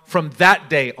 From that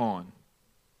day on,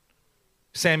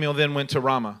 Samuel then went to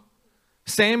Ramah.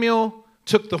 Samuel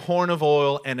took the horn of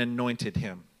oil and anointed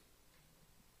him.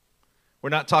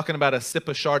 We're not talking about a sip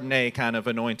of Chardonnay kind of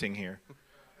anointing here.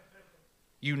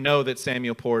 You know that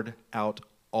Samuel poured out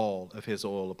all of his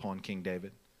oil upon King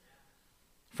David.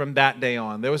 From that day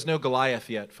on, there was no Goliath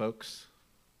yet, folks.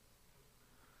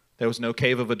 There was no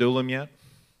cave of Adullam yet.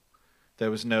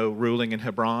 There was no ruling in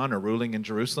Hebron or ruling in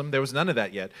Jerusalem. There was none of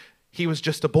that yet. He was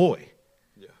just a boy.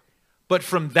 Yeah. But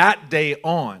from that day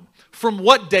on, from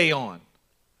what day on?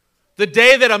 The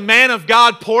day that a man of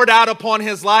God poured out upon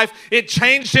his life, it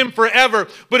changed him forever.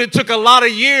 But it took a lot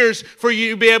of years for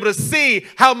you to be able to see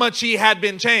how much he had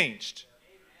been changed.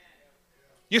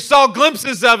 You saw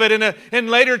glimpses of it in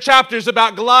later chapters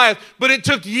about Goliath, but it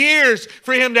took years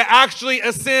for him to actually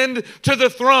ascend to the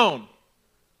throne.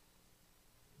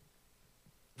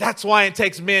 That's why it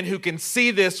takes men who can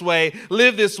see this way,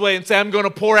 live this way, and say, I'm going to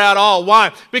pour out all.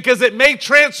 Why? Because it may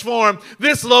transform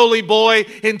this lowly boy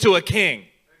into a king.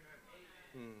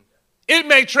 It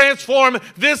may transform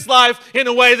this life in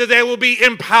a way that they will be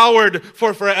empowered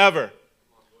for forever.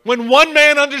 When one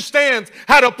man understands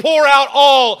how to pour out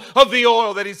all of the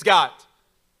oil that he's got.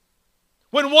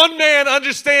 When one man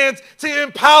understands to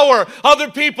empower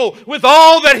other people with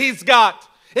all that he's got,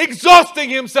 exhausting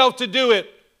himself to do it,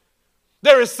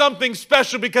 there is something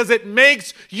special because it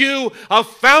makes you a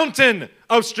fountain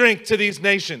of strength to these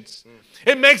nations.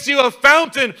 It makes you a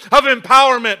fountain of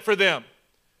empowerment for them.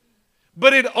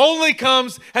 But it only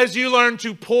comes as you learn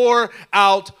to pour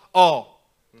out all.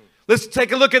 Let's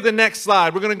take a look at the next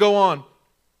slide. We're going to go on.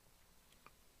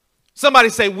 Somebody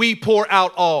say, we pour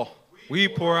out all. We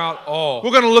pour out all.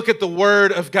 We're going to look at the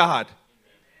Word of God.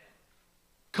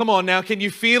 Come on now. Can you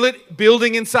feel it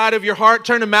building inside of your heart?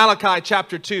 Turn to Malachi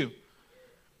chapter 2.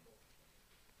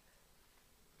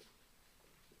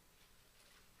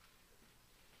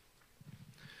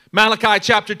 Malachi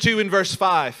chapter 2 and verse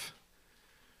 5.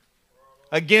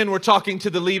 Again, we're talking to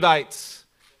the Levites.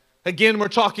 Again, we're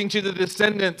talking to the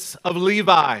descendants of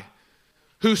Levi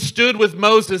who stood with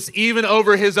Moses even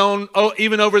over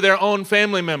their own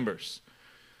family members.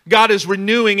 God is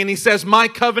renewing and he says, my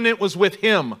covenant was with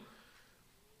him.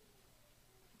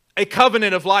 A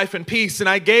covenant of life and peace, and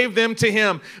I gave them to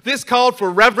him. This called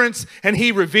for reverence, and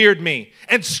he revered me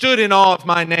and stood in awe of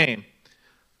my name.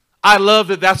 I love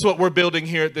that that's what we're building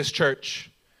here at this church.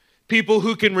 People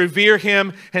who can revere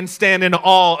him and stand in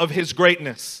awe of his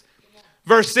greatness.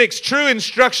 Verse 6, true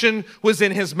instruction was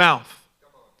in his mouth,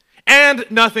 and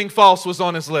nothing false was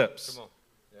on his lips.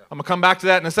 I'm going to come back to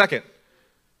that in a second.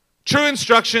 True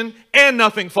instruction and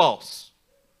nothing false.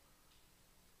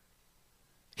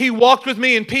 He walked with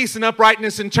me in peace and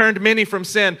uprightness and turned many from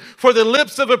sin. For the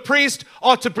lips of a priest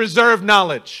ought to preserve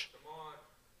knowledge.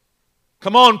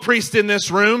 Come on, priest in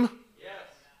this room.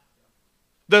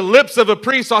 The lips of a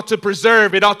priest ought to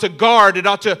preserve, it ought to guard, it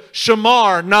ought to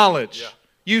shamar knowledge.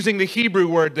 Using the Hebrew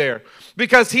word there.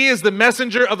 Because he is the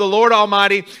messenger of the Lord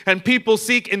Almighty, and people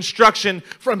seek instruction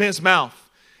from his mouth.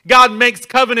 God makes a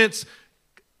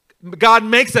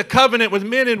covenant with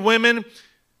men and women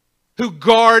who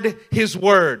guard his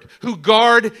word, who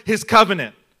guard his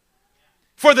covenant.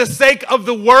 For the sake of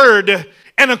the word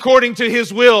and according to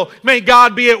his will, may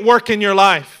God be at work in your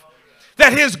life.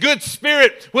 That his good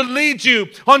spirit would lead you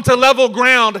onto level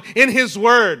ground in his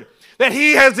word. That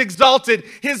he has exalted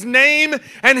his name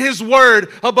and his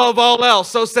word above all else.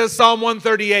 So says Psalm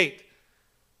 138.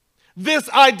 This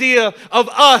idea of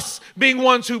us being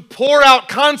ones who pour out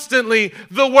constantly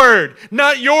the word.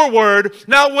 Not your word,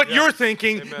 not what you're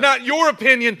thinking, not your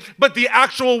opinion, but the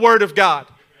actual word of God.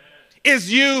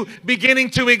 Is you beginning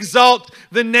to exalt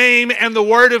the name and the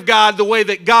word of God the way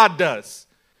that God does.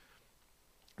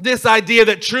 This idea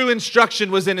that true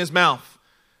instruction was in his mouth.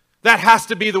 That has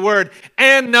to be the word.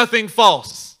 And nothing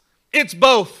false. It's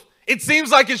both. It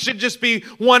seems like it should just be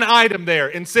one item there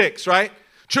in 6, right?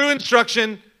 True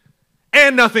instruction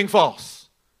and nothing false.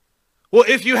 Well,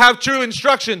 if you have true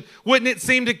instruction, wouldn't it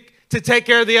seem to take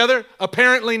care of the other?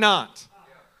 Apparently not.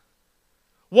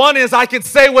 One is I could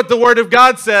say what the Word of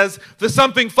God says. The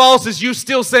something false is you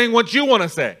still saying what you want to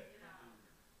say.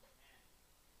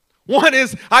 One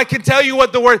is, I can tell you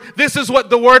what this is what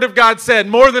the Word of God said.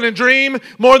 More than a dream,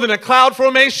 more than a cloud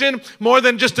formation, more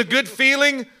than just a good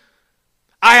feeling.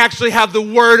 I actually have the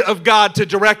Word of God to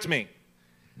direct me.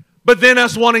 But then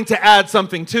us wanting to add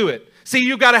something to it. See,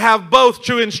 you got to have both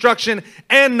true instruction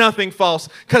and nothing false.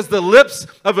 Because the lips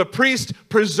of a priest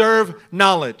preserve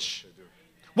knowledge.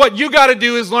 What you got to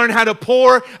do is learn how to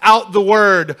pour out the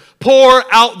word. Pour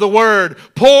out the word.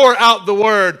 Pour out the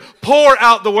word. Pour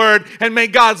out the word. And may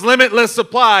God's limitless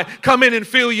supply come in and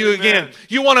fill you again.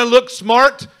 You want to look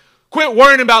smart? Quit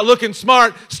worrying about looking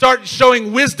smart. Start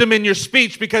showing wisdom in your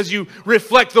speech because you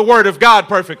reflect the word of God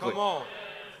perfectly. Come on.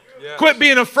 Yes. Quit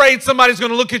being afraid somebody's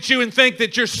going to look at you and think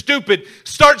that you're stupid.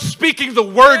 Start speaking the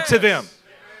word to them.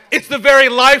 It's the very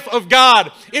life of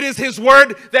God. It is his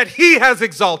word that he has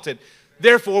exalted.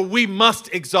 Therefore, we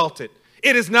must exalt it.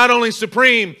 It is not only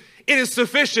supreme, it is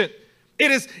sufficient.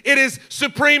 It is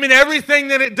supreme in everything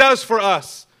that it does for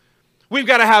us. We've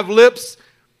got to have lips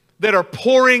that are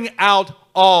pouring out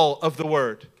all of the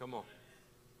word. Come on.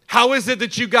 How is it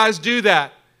that you guys do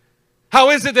that? How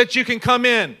is it that you can come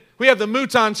in? We have the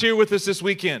Moutons here with us this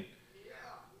weekend.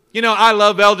 You know, I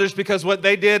love elders because what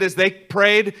they did is they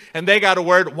prayed and they got a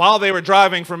word while they were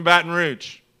driving from Baton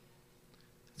Rouge.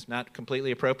 It's not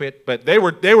completely appropriate, but they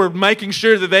were making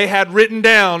sure that they had written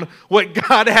down what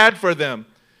God had for them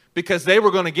because they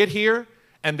were going to get here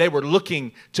and they were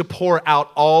looking to pour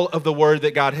out all of the word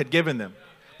that God had given them.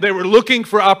 They were looking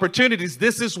for opportunities.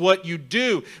 This is what you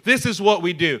do. This is what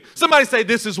we do. Somebody say,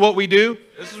 this is what we do.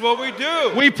 This is what we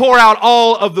do. We pour out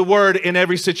all of the word in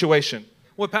every situation.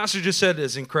 What Pastor just said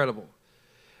is incredible.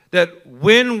 That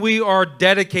when we are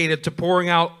dedicated to pouring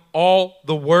out all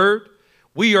the word,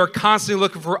 we are constantly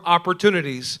looking for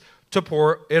opportunities to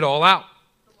pour it all out.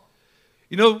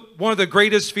 You know, one of the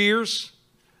greatest fears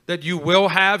that you will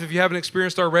have, if you haven't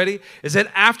experienced already, is that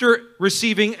after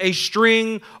receiving a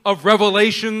string of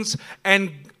revelations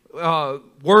and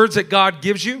words that God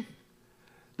gives you,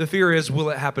 the fear is, will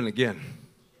it happen again?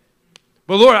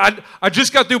 But Lord, I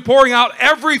just got through pouring out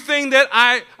everything that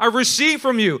I received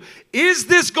from you. Is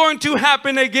this going to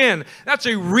happen again? That's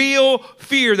a real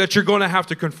fear that you're going to have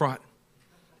to confront.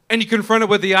 And you confront it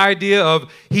with the idea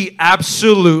of, he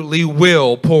absolutely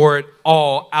will pour it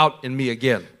all out in me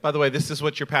again. By the way, this is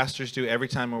what your pastors do every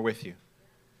time we're with you.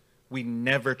 We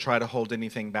never try to hold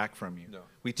anything back from you. No.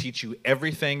 We teach you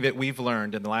everything that we've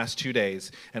learned in the last 2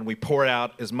 days, and we pour it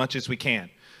out as much as we can.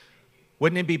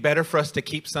 Wouldn't it be better for us to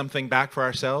keep something back for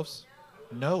ourselves?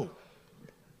 No.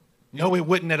 No, it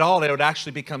wouldn't at all. It would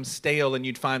actually become stale, and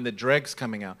you'd find the dregs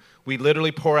coming out. We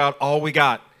literally pour out all we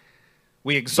got.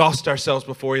 We exhaust ourselves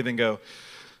before we then go,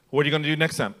 what are you going to do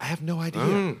next time? I have no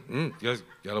idea. You guys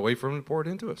got to wait for him to pour it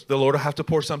into us. The Lord will have to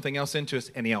pour something else into us,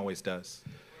 and he always does.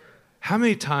 How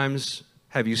many times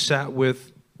have you sat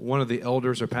with one of the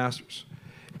elders or pastors,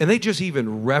 and they just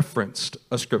even referenced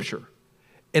a scripture,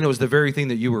 and it was the very thing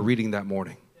that you were reading that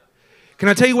morning? Can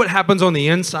I tell you what happens on the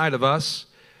inside of us?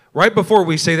 Right before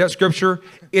we say that scripture,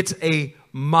 it's a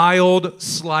mild,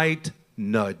 slight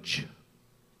nudge.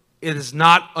 It is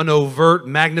not an overt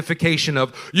magnification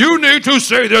of, you need to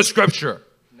say this scripture.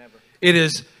 Never. It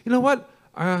is, you know what?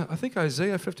 I think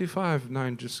Isaiah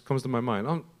 55:9 just comes to my mind.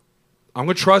 I'm going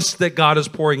to trust that God is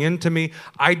pouring into me.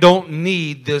 I don't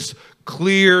need this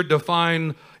clear,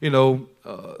 defined,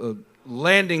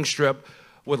 landing strip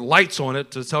with lights on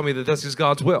it to tell me that this is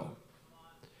God's will.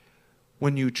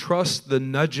 When you trust the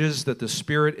nudges that the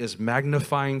Spirit is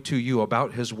magnifying to you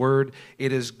about His Word,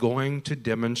 it is going to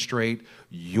demonstrate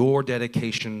your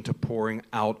dedication to pouring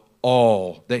out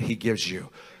all that He gives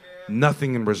you. Amen.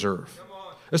 Nothing in reserve.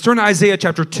 Let's turn to Isaiah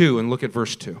chapter 2 and look at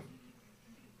verse 2.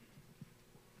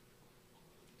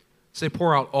 Say,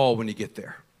 pour out all when you get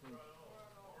there.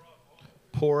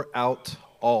 Pour out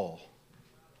all.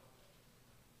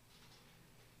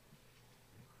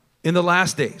 In the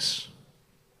last days,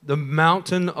 the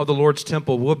mountain of the Lord's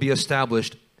temple will be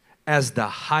established as the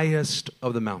highest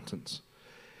of the mountains.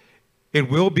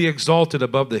 It will be exalted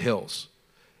above the hills,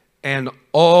 and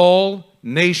all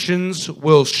nations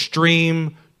will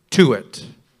stream to it.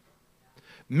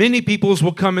 Many peoples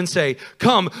will come and say,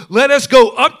 come, let us go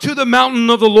up to the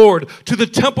mountain of the Lord, to the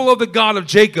temple of the God of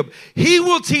Jacob. He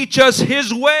will teach us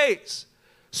His ways,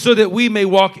 so that we may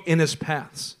walk in His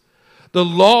paths. The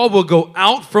law will go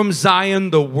out from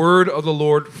Zion, the word of the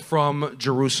Lord from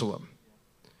Jerusalem.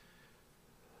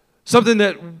 Something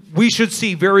that we should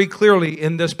see very clearly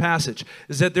in this passage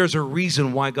is that there's a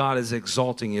reason why God is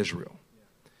exalting Israel.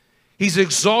 He's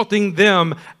exalting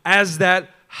them as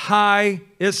that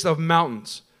highest of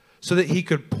mountains so that He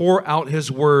could pour out His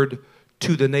word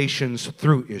to the nations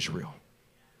through Israel.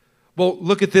 Well,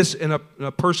 look at this in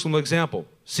a personal example.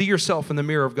 See yourself in the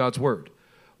mirror of God's word.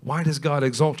 Why does God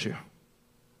exalt you?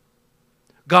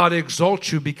 God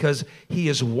exalts you because He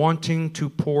is wanting to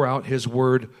pour out His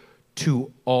word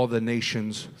to all the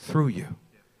nations through you.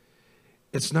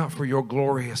 It's not for your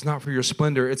glory. It's not for your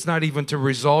splendor. It's not even to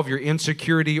resolve your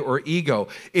insecurity or ego.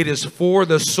 It is for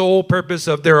the sole purpose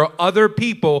of there are other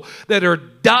people that are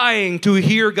dying to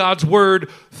hear God's word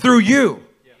through you.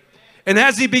 And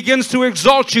as He begins to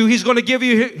exalt you, He's going to give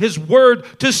you His word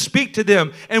to speak to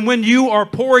them. And when you are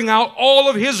pouring out all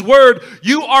of His word,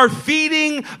 you are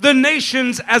feeding the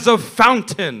nations as a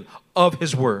fountain of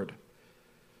His word.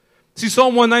 See,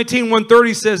 Psalm 119,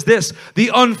 130 says this, the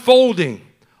unfolding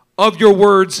of your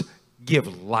words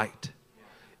give light.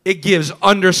 It gives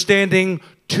understanding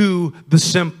to the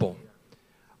simple.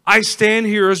 I stand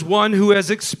here as one who has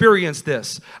experienced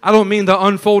this. I don't mean the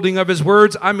unfolding of His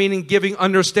words. I mean in giving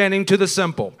understanding to the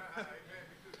simple.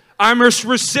 I'm a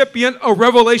recipient of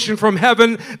revelation from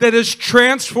heaven that has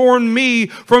transformed me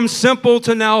from simple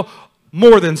to now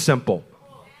more than simple.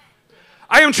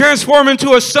 I am transformed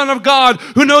into a son of God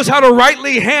who knows how to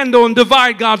rightly handle and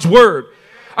divide God's word.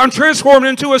 I'm transformed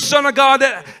into a son of God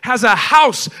that has a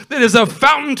house that is a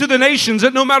fountain to the nations,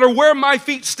 that no matter where my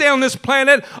feet stay on this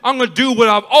planet, I'm going to do what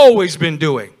I've always been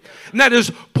doing. And that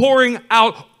is pouring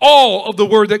out all of the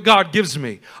word that God gives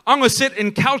me. I'm going to sit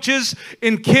in couches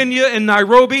in Kenya and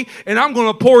Nairobi, and I'm going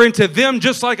to pour into them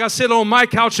just like I sit on my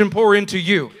couch and pour into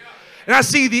you. And I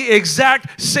see the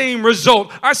exact same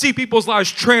result. I see people's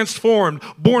lives transformed,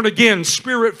 born again,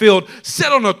 spirit-filled,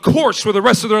 set on a course for the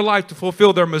rest of their life to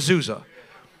fulfill their mezuzah.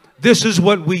 This is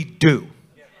what we do.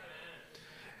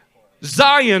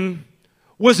 Zion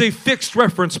was a fixed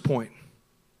reference point.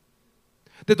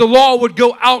 That the law would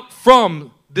go out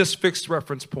from this fixed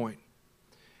reference point.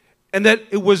 And that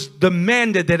it was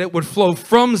demanded that it would flow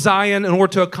from Zion in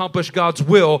order to accomplish God's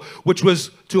will, which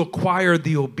was to acquire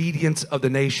the obedience of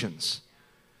the nations.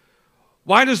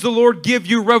 Why does the Lord give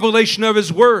you revelation of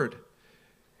His word?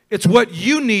 It's what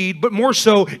you need, but more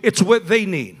so, it's what they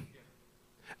need.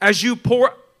 As you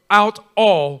pour out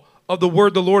all of the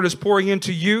word the Lord is pouring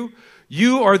into you,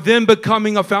 you are then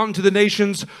becoming a fountain to the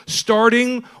nations,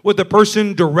 starting with the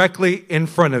person directly in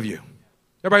front of you.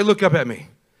 Everybody look up at me.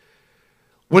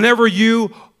 Whenever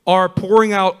you are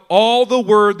pouring out all the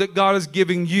word that God is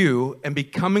giving you and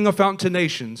becoming a fountain to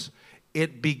nations,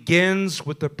 it begins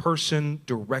with the person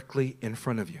directly in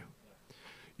front of you.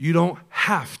 You don't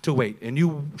have to wait, and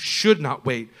you should not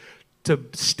wait to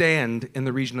stand in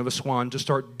the region of a swan to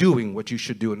start doing what you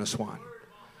should do in a swan.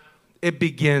 It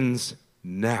begins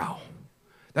now.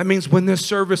 That means when this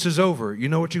service is over, you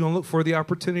know what you're going to look for the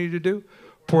opportunity to do?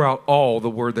 Pour out all the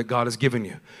word that God has given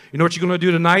you. You know what you're going to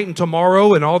do tonight and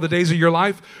tomorrow and all the days of your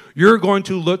life? You're going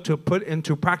to look to put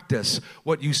into practice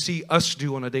what you see us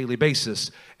do on a daily basis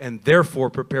and therefore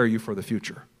prepare you for the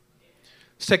future.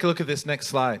 Let's take a look at this next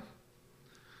slide.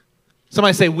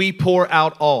 Somebody say, we pour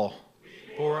out all.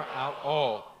 Pour out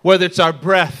all. Whether it's our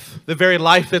breath, the very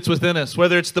life that's within us,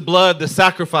 whether it's the blood, the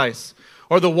sacrifice,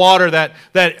 or the water, that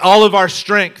all of our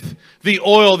strength, the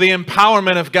oil, the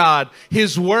empowerment of God,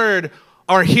 His word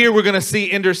are here. We're going to see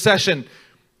intercession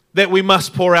that we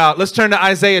must pour out. Let's turn to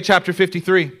Isaiah chapter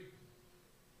 53.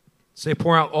 Say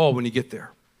pour out all when you get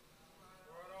there.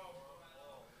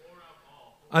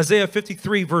 Isaiah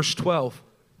 53 verse 12.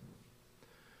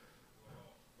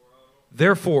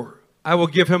 Therefore, I will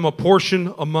give him a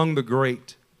portion among the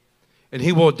great, and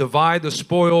he will divide the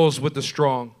spoils with the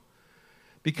strong,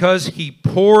 because he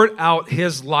poured out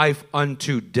his life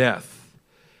unto death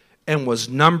and was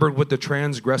numbered with the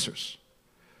transgressors.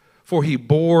 For he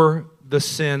bore the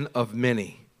sin of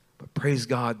many. But praise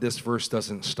God, this verse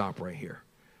doesn't stop right here.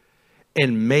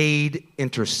 And made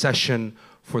intercession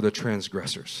for the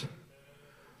transgressors.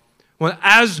 Well,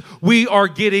 as we are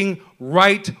getting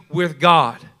right with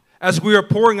God, as we are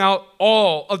pouring out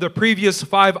all of the previous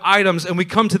 5 items and we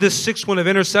come to this 6th one of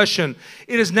intercession,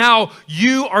 it is now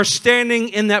you are standing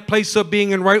in that place of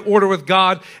being in right order with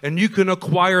God, and you can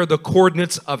acquire the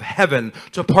coordinates of heaven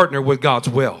to partner with God's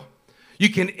will. You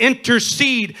can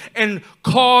intercede and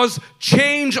cause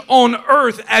change on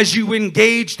earth as you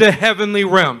engage the heavenly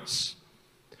realms.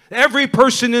 Every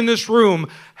person in this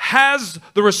room has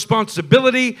the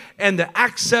responsibility and the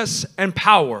access and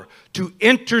power to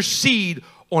intercede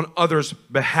on others'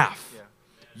 behalf.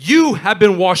 You have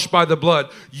been washed by the blood.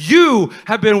 You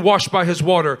have been washed by His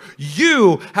water.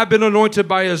 You have been anointed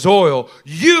by His oil.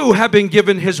 You have been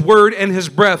given His word and His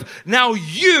breath. Now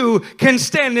you can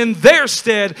stand in their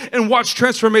stead and watch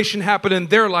transformation happen in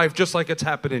their life just like it's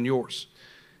happened in yours.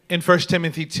 In 1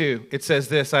 Timothy 2, it says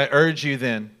this, I urge you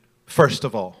then, first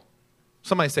of all.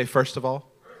 Somebody say first of all.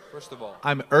 First of all.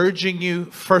 I'm urging you,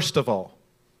 first of all,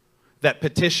 that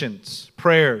petitions,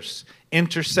 prayers,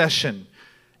 intercession,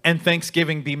 and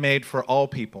thanksgiving be made for all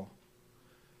people.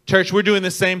 Church, we're doing the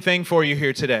same thing for you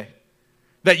here today.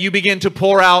 That you begin to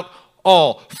pour out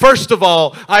all. First of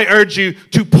all, I urge you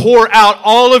to pour out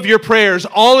all of your prayers,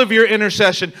 all of your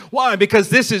intercession. Why? Because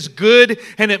this is good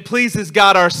and it pleases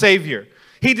God our Savior.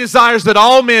 He desires that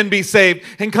all men be saved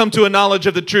and come to a knowledge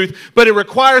of the truth. But it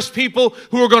requires people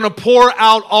who are going to pour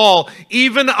out all,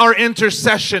 even our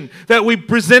intercession, that we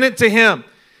present it to Him.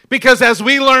 Because as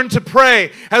we learn to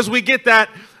pray, as we get that,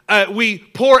 we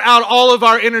pour out all of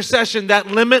our intercession, that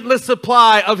limitless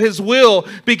supply of His will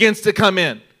begins to come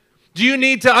in. Do you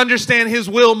need to understand His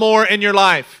will more in your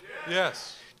life?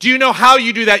 Yes. Do you know how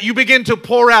you do that? You begin to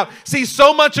pour out. See,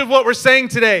 so much of what we're saying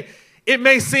today, it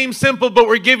may seem simple, but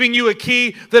we're giving you a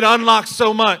key that unlocks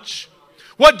so much.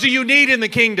 What do you need in the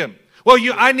kingdom? Well,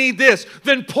 I need this.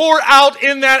 Then pour out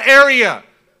in that area.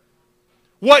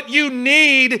 What you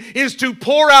need is to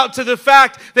pour out to the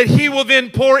fact that He will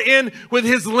then pour in with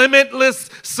His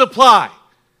limitless supply.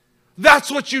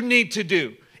 That's what you need to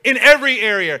do in every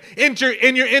area, in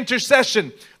your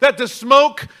intercession, that the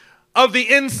smoke of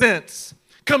the incense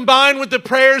combined with the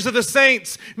prayers of the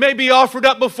saints may be offered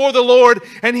up before the Lord,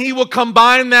 and He will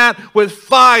combine that with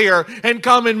fire and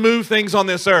come and move things on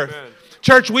this earth. Amen.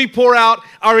 Church, we pour out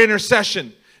our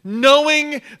intercession,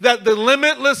 knowing that the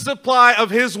limitless supply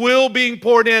of His will being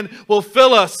poured in will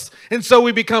fill us. And so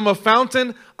we become a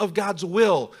fountain of God's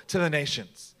will to the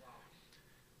nations.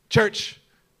 Church,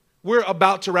 we're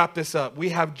about to wrap this up. We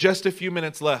have just a few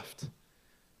minutes left.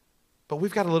 But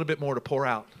we've got a little bit more to pour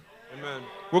out. Amen.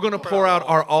 We're going to pour out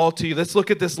our all to you. Let's look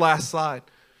at this last slide.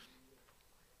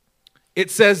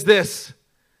 It says this.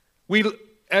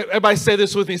 Everybody say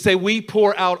this with me. Say, we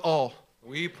pour out all.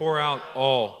 We pour out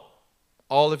all.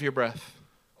 All of your breath,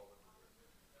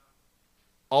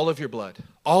 all of your blood,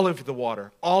 all of the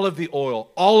water, all of the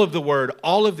oil, all of the word,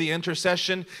 all of the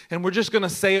intercession. And we're just going to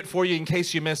say it for you in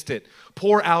case you missed it.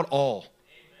 Pour out all.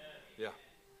 Amen. Yeah.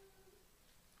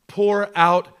 Pour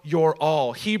out your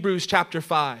all. Hebrews chapter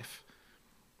 5.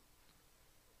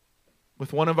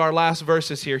 With one of our last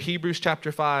verses here, Hebrews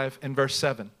chapter 5 and verse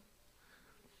 7.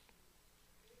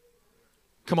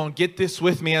 Come on, get this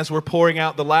with me as we're pouring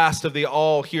out the last of the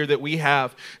all here that we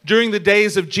have. During the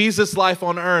days of Jesus' life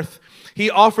on earth, He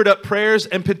offered up prayers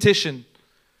and petition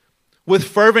with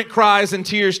fervent cries and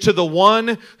tears to the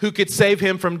one who could save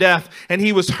Him from death. And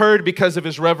He was heard because of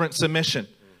His reverent submission.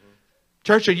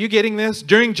 Church, are you getting this?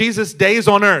 During Jesus' days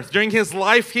on earth, during His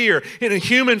life here in a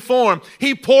human form,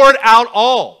 He poured out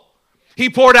all. He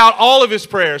poured out all of His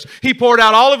prayers. He poured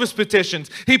out all of His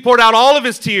petitions. He poured out all of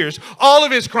His tears, all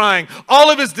of His crying, all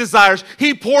of His desires.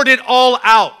 He poured it all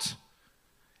out.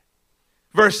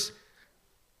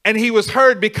 And He was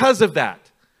heard because of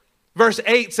that. Verse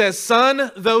 8 says,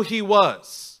 Son though He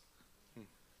was.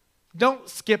 Don't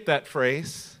skip that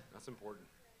phrase. That's important.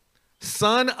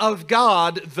 Son of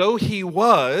God though He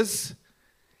was,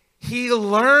 He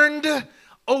learned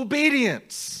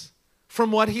obedience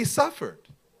from what He suffered.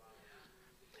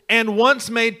 And once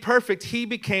made perfect, He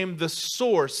became the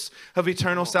source of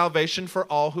eternal salvation for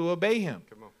all who obey Him.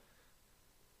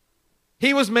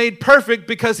 He was made perfect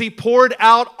because He poured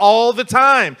out all the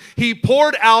time. He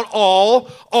poured out all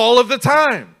of the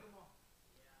time.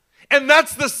 And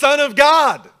that's the Son of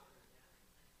God.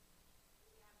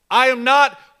 I am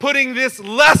not putting this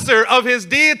lesser of His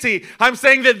deity. I'm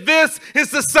saying that this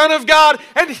is the Son of God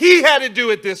and He had to do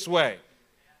it this way.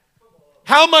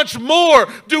 How much more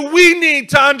do we need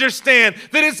to understand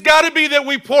that it's got to be that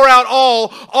we pour out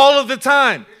all of the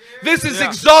time? This is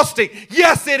exhausting.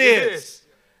 Yes, it is.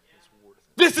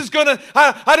 This is going to,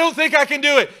 I don't think I can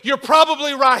do it. You're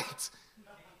probably right.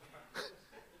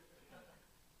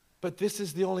 But this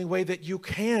is the only way that you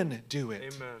can do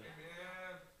it. Amen.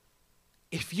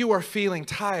 If you are feeling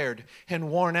tired and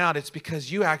worn out, it's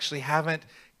because you actually haven't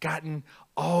gotten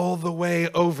all the way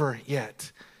over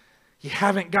yet. You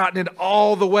haven't gotten it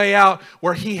all the way out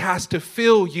where He has to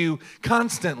fill you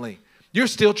constantly. You're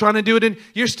still trying to do it, and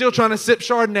you're still trying to sip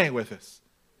Chardonnay with us.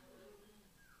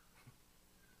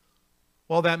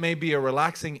 While that may be a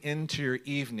relaxing end to your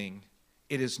evening,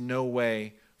 it is no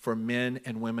way for men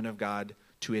and women of God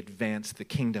to advance the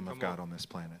kingdom of God on this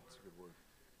planet.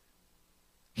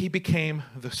 He became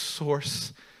the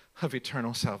source of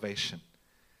eternal salvation.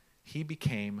 He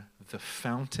became the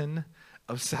fountain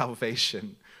of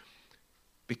salvation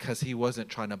because He wasn't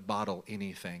trying to bottle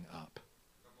anything up.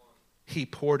 He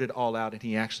poured it all out, and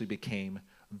He actually became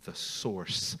the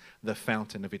source, the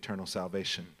fountain of eternal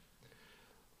salvation.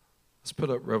 Let's put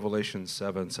up Revelation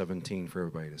 7:17 for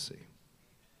everybody to see.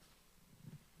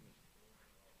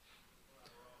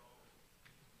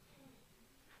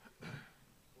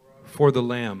 For the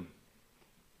Lamb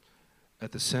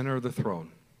at the center of the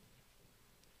throne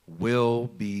will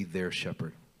be their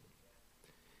shepherd.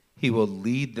 He will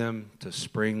lead them to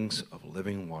springs of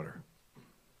living water,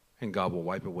 and God will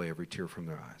wipe away every tear from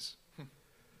their eyes.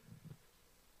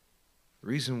 The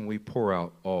reason we pour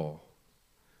out all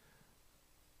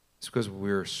is because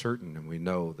we're certain and we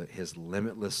know that His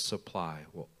limitless supply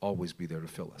will always be there to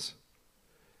fill us.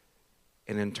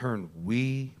 And in turn,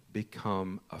 we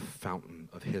become a fountain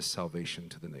of His salvation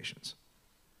to the nations.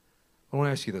 I want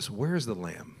to ask you this. Where is the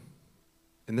Lamb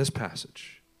in this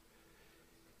passage?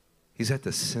 He's at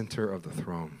the center of the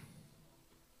throne.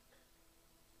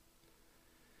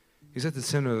 He's at the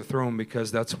center of the throne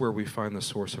because that's where we find the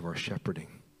source of our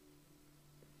shepherding.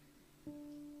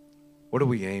 What are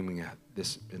we aiming at?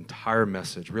 This entire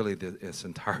message, really this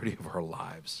entirety of our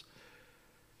lives.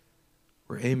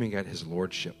 We're aiming at his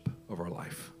lordship of our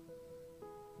life.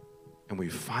 And we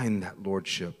find that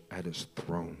lordship at his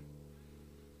throne.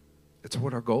 It's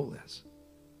what our goal is.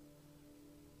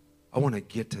 I want to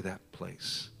get to that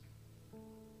place.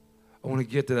 I want to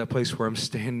get to that place where I'm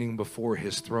standing before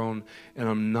his throne and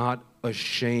I'm not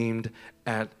ashamed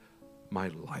at my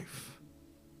life.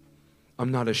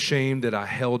 I'm not ashamed that I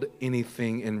held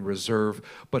anything in reserve,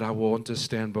 but I want to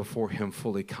stand before him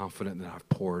fully confident that I've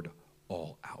poured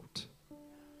all out.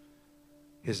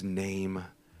 His name,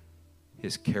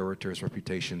 his character, his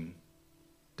reputation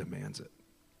demands it.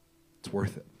 It's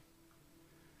worth it.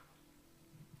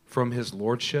 From his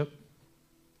lordship,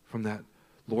 from that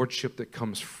lordship that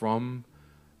comes from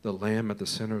the Lamb at the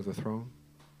center of the throne,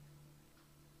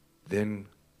 then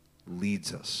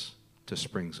leads us to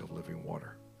springs of living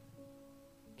water.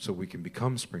 So we can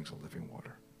become springs of living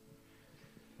water.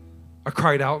 I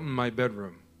cried out in my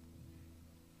bedroom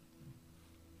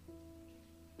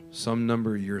some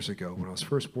number of years ago when I was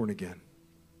first born again.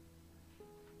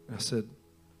 And I said,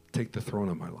 take the throne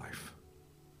of my life.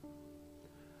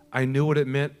 I knew what it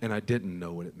meant and I didn't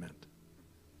know what it meant.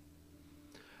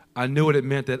 I knew what it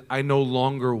meant that I no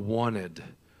longer wanted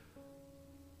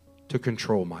to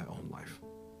control my own life.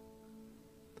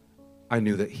 I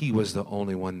knew that he was the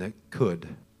only one that could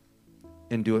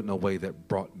and do it in a way that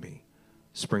brought me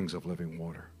springs of living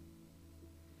water.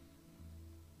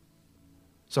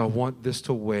 So I want this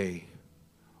to weigh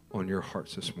on your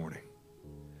hearts this morning.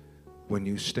 When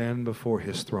you stand before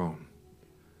his throne,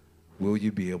 will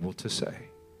you be able to say,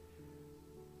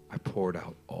 I poured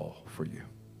out all for you.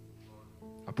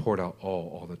 I poured out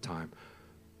all the time.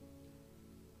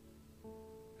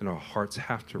 And our hearts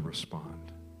have to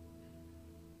respond,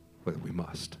 but we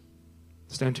must.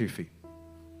 Stand to your feet.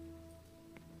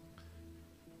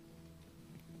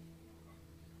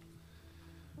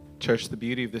 Church, the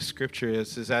beauty of this scripture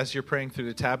is as you're praying through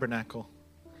the tabernacle,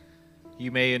 you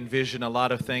may envision a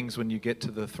lot of things when you get to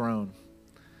the throne.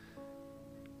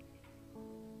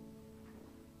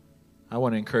 I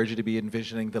want to encourage you to be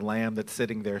envisioning the Lamb that's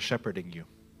sitting there shepherding you.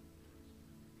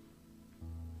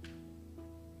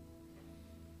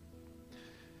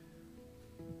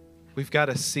 We've got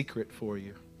a secret for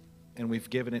you, and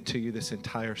we've given it to you this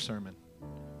entire sermon.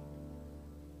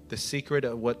 The secret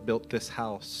of what built this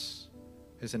house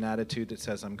is an attitude that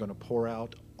says, I'm going to pour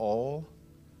out all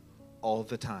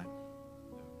the time.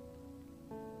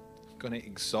 I'm going to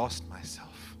exhaust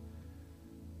myself.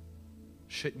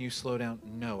 Shouldn't you slow down?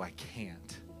 No, I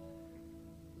can't.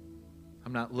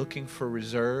 I'm not looking for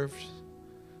reserves.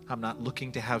 I'm not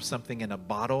looking to have something in a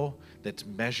bottle that's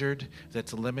measured,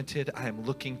 that's limited. I am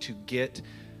looking to get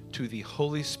to the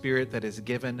Holy Spirit that is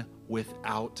given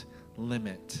without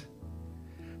limit.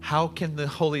 How can the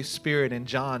Holy Spirit in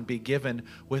John be given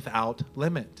without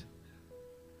limit?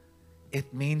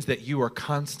 It means that you are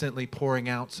constantly pouring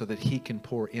out so that he can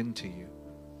pour into you.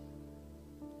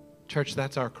 Church,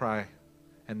 that's our cry,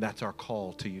 and that's our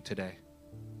call to you today.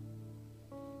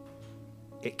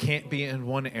 It can't be in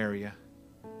one area.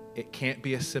 It can't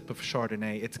be a sip of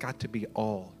Chardonnay. It's got to be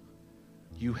all.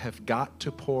 You have got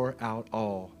to pour out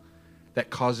all. That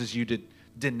causes you to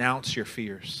denounce your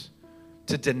fears,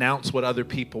 to denounce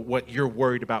what you're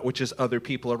worried about, which is other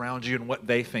people around you and what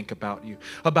they think about you,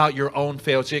 about your own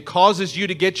failures. It causes you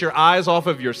to get your eyes off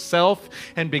of yourself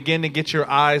and begin to get your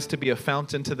eyes to be a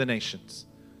fountain to the nations.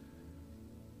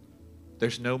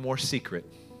 There's no more secret.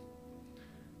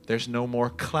 There's no more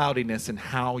cloudiness in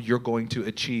how you're going to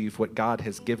achieve what God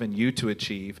has given you to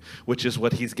achieve, which is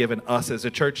what he's given us as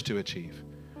a church to achieve.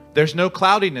 There's no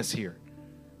cloudiness here.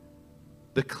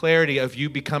 The clarity of you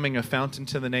becoming a fountain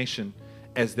to the nation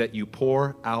is that you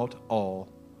pour out all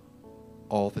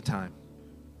the time.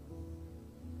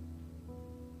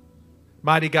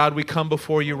 Mighty God, we come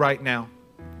before you right now.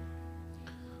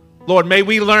 Lord, may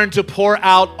we learn to pour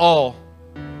out all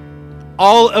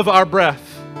of our breath.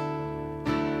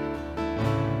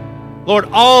 Lord,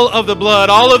 all of the blood,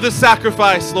 all of the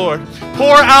sacrifice, Lord.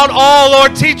 Pour out all,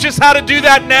 Lord. Teach us how to do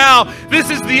that now.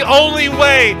 This is the only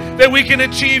way that we can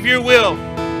achieve your will.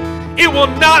 It will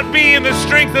not be in the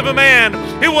strength of a man.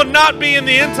 It will not be in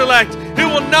the intellect. It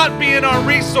will not be in our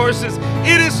resources.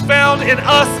 It is found in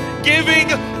us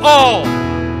giving all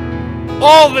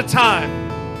the time.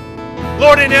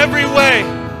 Lord, in every way,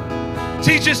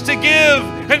 teach us to give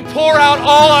and pour out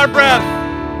all our breath,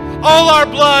 all our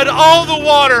blood, all the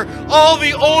water, all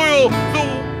the oil,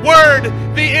 the word,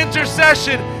 the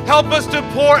intercession. Help us to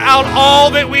pour out all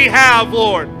that we have,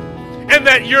 Lord, and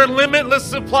that your limitless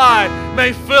supply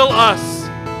may fill us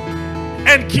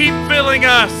and keep filling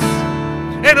us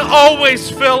and always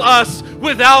fill us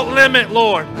without limit,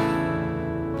 Lord.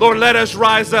 Lord, let us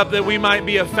rise up that we might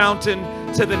be a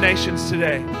fountain to the nations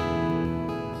today.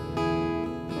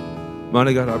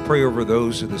 Mighty God, I pray over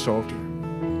those at this altar.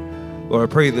 Lord,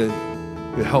 I pray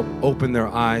that you help open their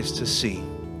eyes to see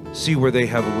where they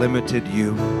have limited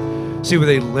you, see where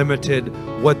they limited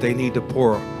what they need to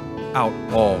pour out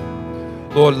all.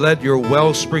 Lord, let your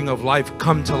wellspring of life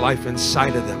come to life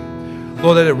inside of them.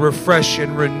 Lord, let it refresh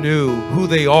and renew who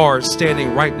they are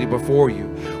standing rightly before you,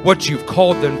 what you've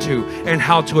called them to, and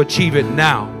how to achieve it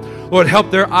now. Lord, help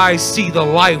their eyes see the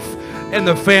life and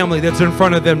the family that's in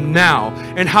front of them now,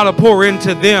 and how to pour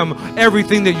into them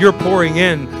everything that you're pouring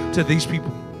in to these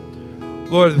people.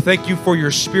 Lord, thank you for your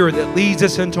Spirit that leads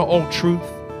us into all truth.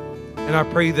 And I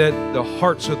pray that the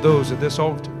hearts of those at this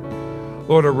altar,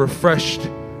 Lord, are refreshed,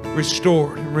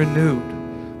 restored, and renewed.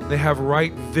 They have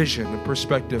right vision and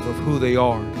perspective of who they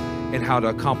are and how to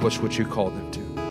accomplish what you called them to.